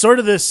 It's sort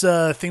of this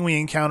thing we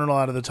encounter a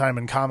lot of the time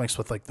in comics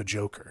with like the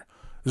Joker.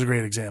 Is a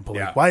great example.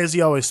 Yeah. Like, why is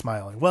he always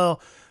smiling?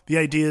 Well, the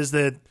idea is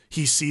that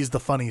he sees the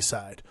funny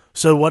side.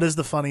 So what is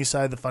the funny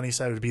side? The funny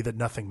side would be that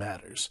nothing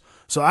matters.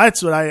 So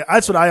that's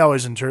what I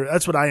always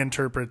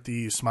interpret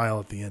the smile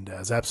at the end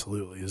as.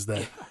 Absolutely, is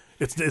that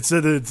it's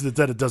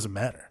that it doesn't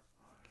matter.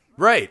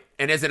 Right.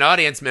 And as an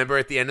audience member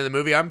at the end of the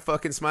movie, I'm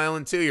fucking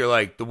smiling too. You're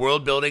like, the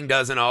world building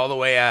doesn't all the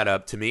way add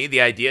up to me.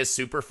 The idea is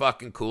super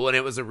fucking cool, and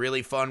it was a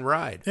really fun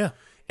ride. Yeah.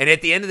 And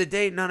at the end of the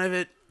day, none of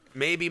it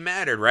maybe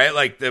mattered, right?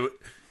 Like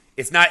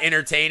it's not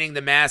entertaining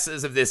the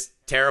masses of this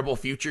terrible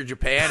future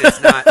Japan.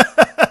 It's not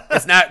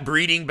it's not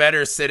breeding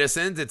better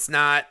citizens. It's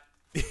not,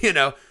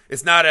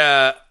 it's not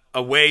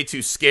a way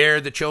to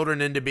scare the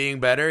children into being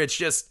better. It's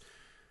just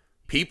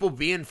people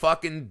being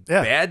fucking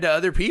bad to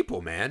other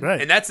people, man. Right.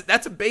 And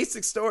that's a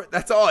basic story.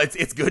 That's all.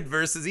 It's good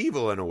versus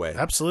evil in a way.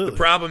 Absolutely. The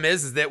problem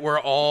is that we're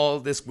all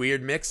this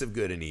weird mix of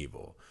good and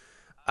evil.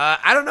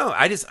 I don't know.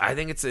 I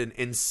think it's an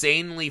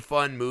insanely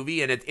fun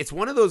movie, and it's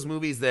one of those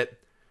movies that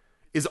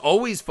is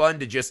always fun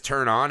to just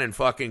turn on and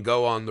fucking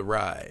go on the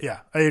ride.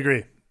 Yeah, I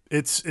agree.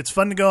 It's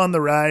fun to go on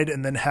the ride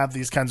and then have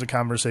these kinds of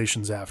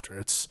conversations after.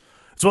 It's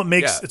what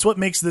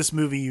makes this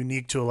movie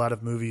unique to a lot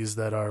of movies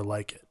that are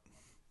like it.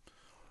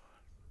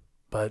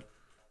 But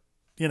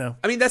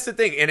I mean, that's the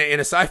thing. In a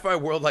sci-fi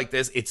world like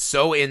this, it's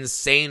so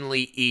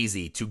insanely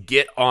easy to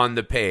get on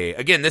the pay.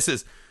 Again, this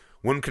is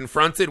when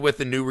confronted with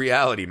the new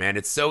reality, man.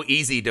 It's so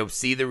easy to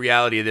see the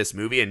reality of this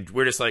movie, and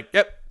we're just like,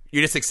 yep.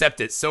 You just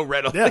accept it so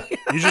readily. Yeah,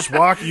 you just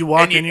walk in,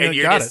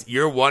 you got it.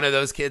 You're one of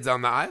those kids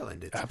on the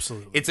island.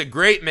 Absolutely. It's a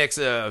great mix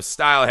of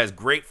style. It has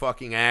great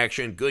fucking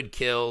action, good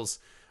kills.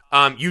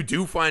 You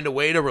do find a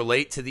way to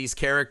relate to these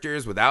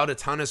characters without a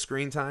ton of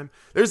screen time.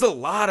 There's a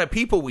lot of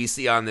people we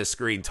see on this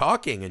screen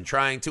talking and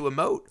trying to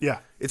emote. Yeah.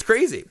 It's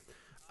crazy.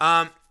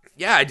 I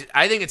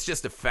think it's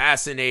just a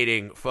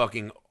fascinating,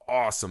 fucking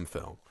awesome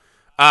film.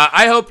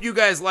 I hope you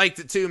guys liked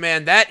it too,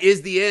 man. That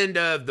is the end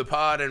of the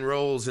Pod and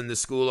Rolls in the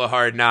School of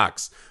Hard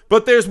Knocks.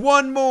 But there's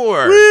one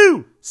more.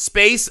 Woo!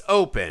 Space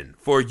open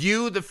for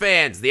you, the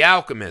fans, the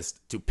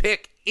Alchemist, to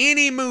pick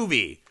any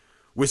movie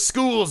with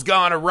schools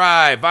gone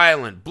awry,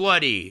 violent,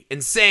 bloody,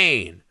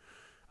 insane.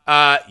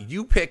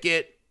 You pick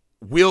it.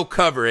 We'll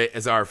cover it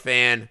as our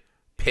fan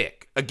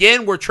pick.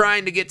 Again, we're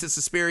trying to get to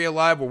Suspiria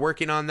Live. We're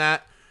working on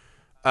that.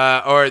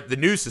 Or the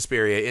new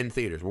Suspiria in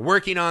theaters. We're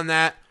working on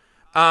that.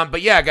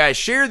 But yeah, guys,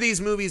 share these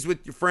movies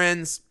with your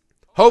friends.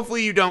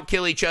 Hopefully you don't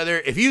kill each other.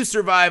 If you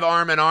survive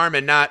arm in arm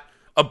and not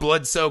a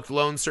blood-soaked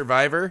lone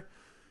survivor,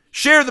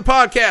 share the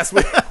podcast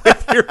with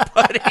your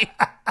buddy.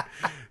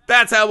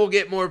 That's how we'll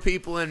get more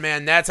people in,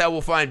 man. That's how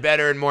we'll find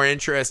better and more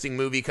interesting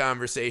movie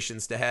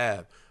conversations to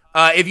have.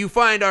 If you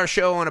find our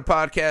show on a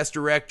podcast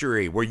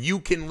directory where you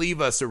can leave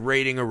us a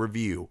rating or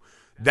review,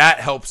 that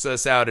helps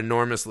us out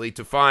enormously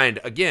to find,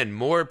 again,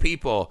 more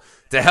people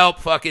to help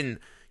fucking...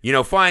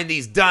 find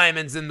these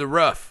diamonds in the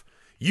rough.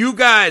 You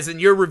guys and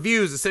your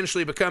reviews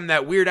essentially become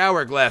that weird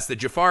hourglass that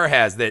Jafar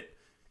has that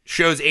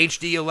shows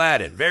HD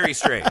Aladdin. Very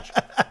strange.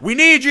 We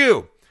need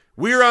you.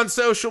 We're on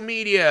social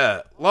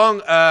media.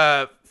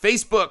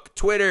 Facebook,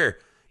 Twitter,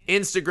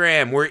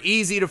 Instagram. We're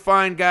easy to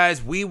find,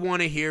 guys. We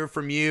want to hear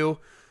from you.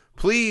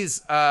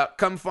 Please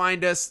come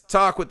find us,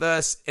 talk with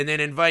us, and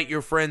then invite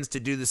your friends to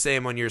do the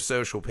same on your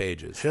social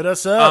pages. Hit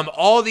us up.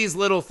 All these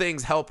little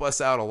things help us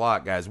out a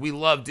lot, guys. We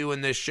love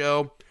doing this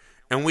show.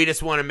 And we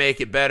just want to make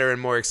it better and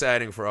more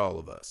exciting for all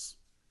of us.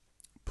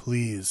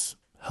 Please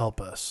help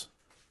us.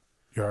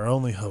 You're our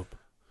only hope.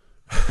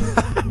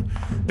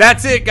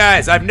 That's it,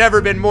 guys. I've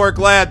never been more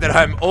glad that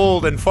I'm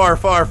old and far,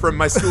 far from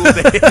my school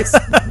days.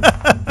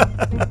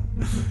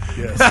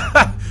 Yes.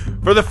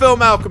 For the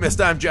Film Alchemist,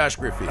 I'm Josh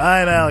Griffey.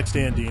 I'm Alex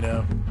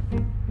Dandino.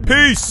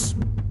 Peace.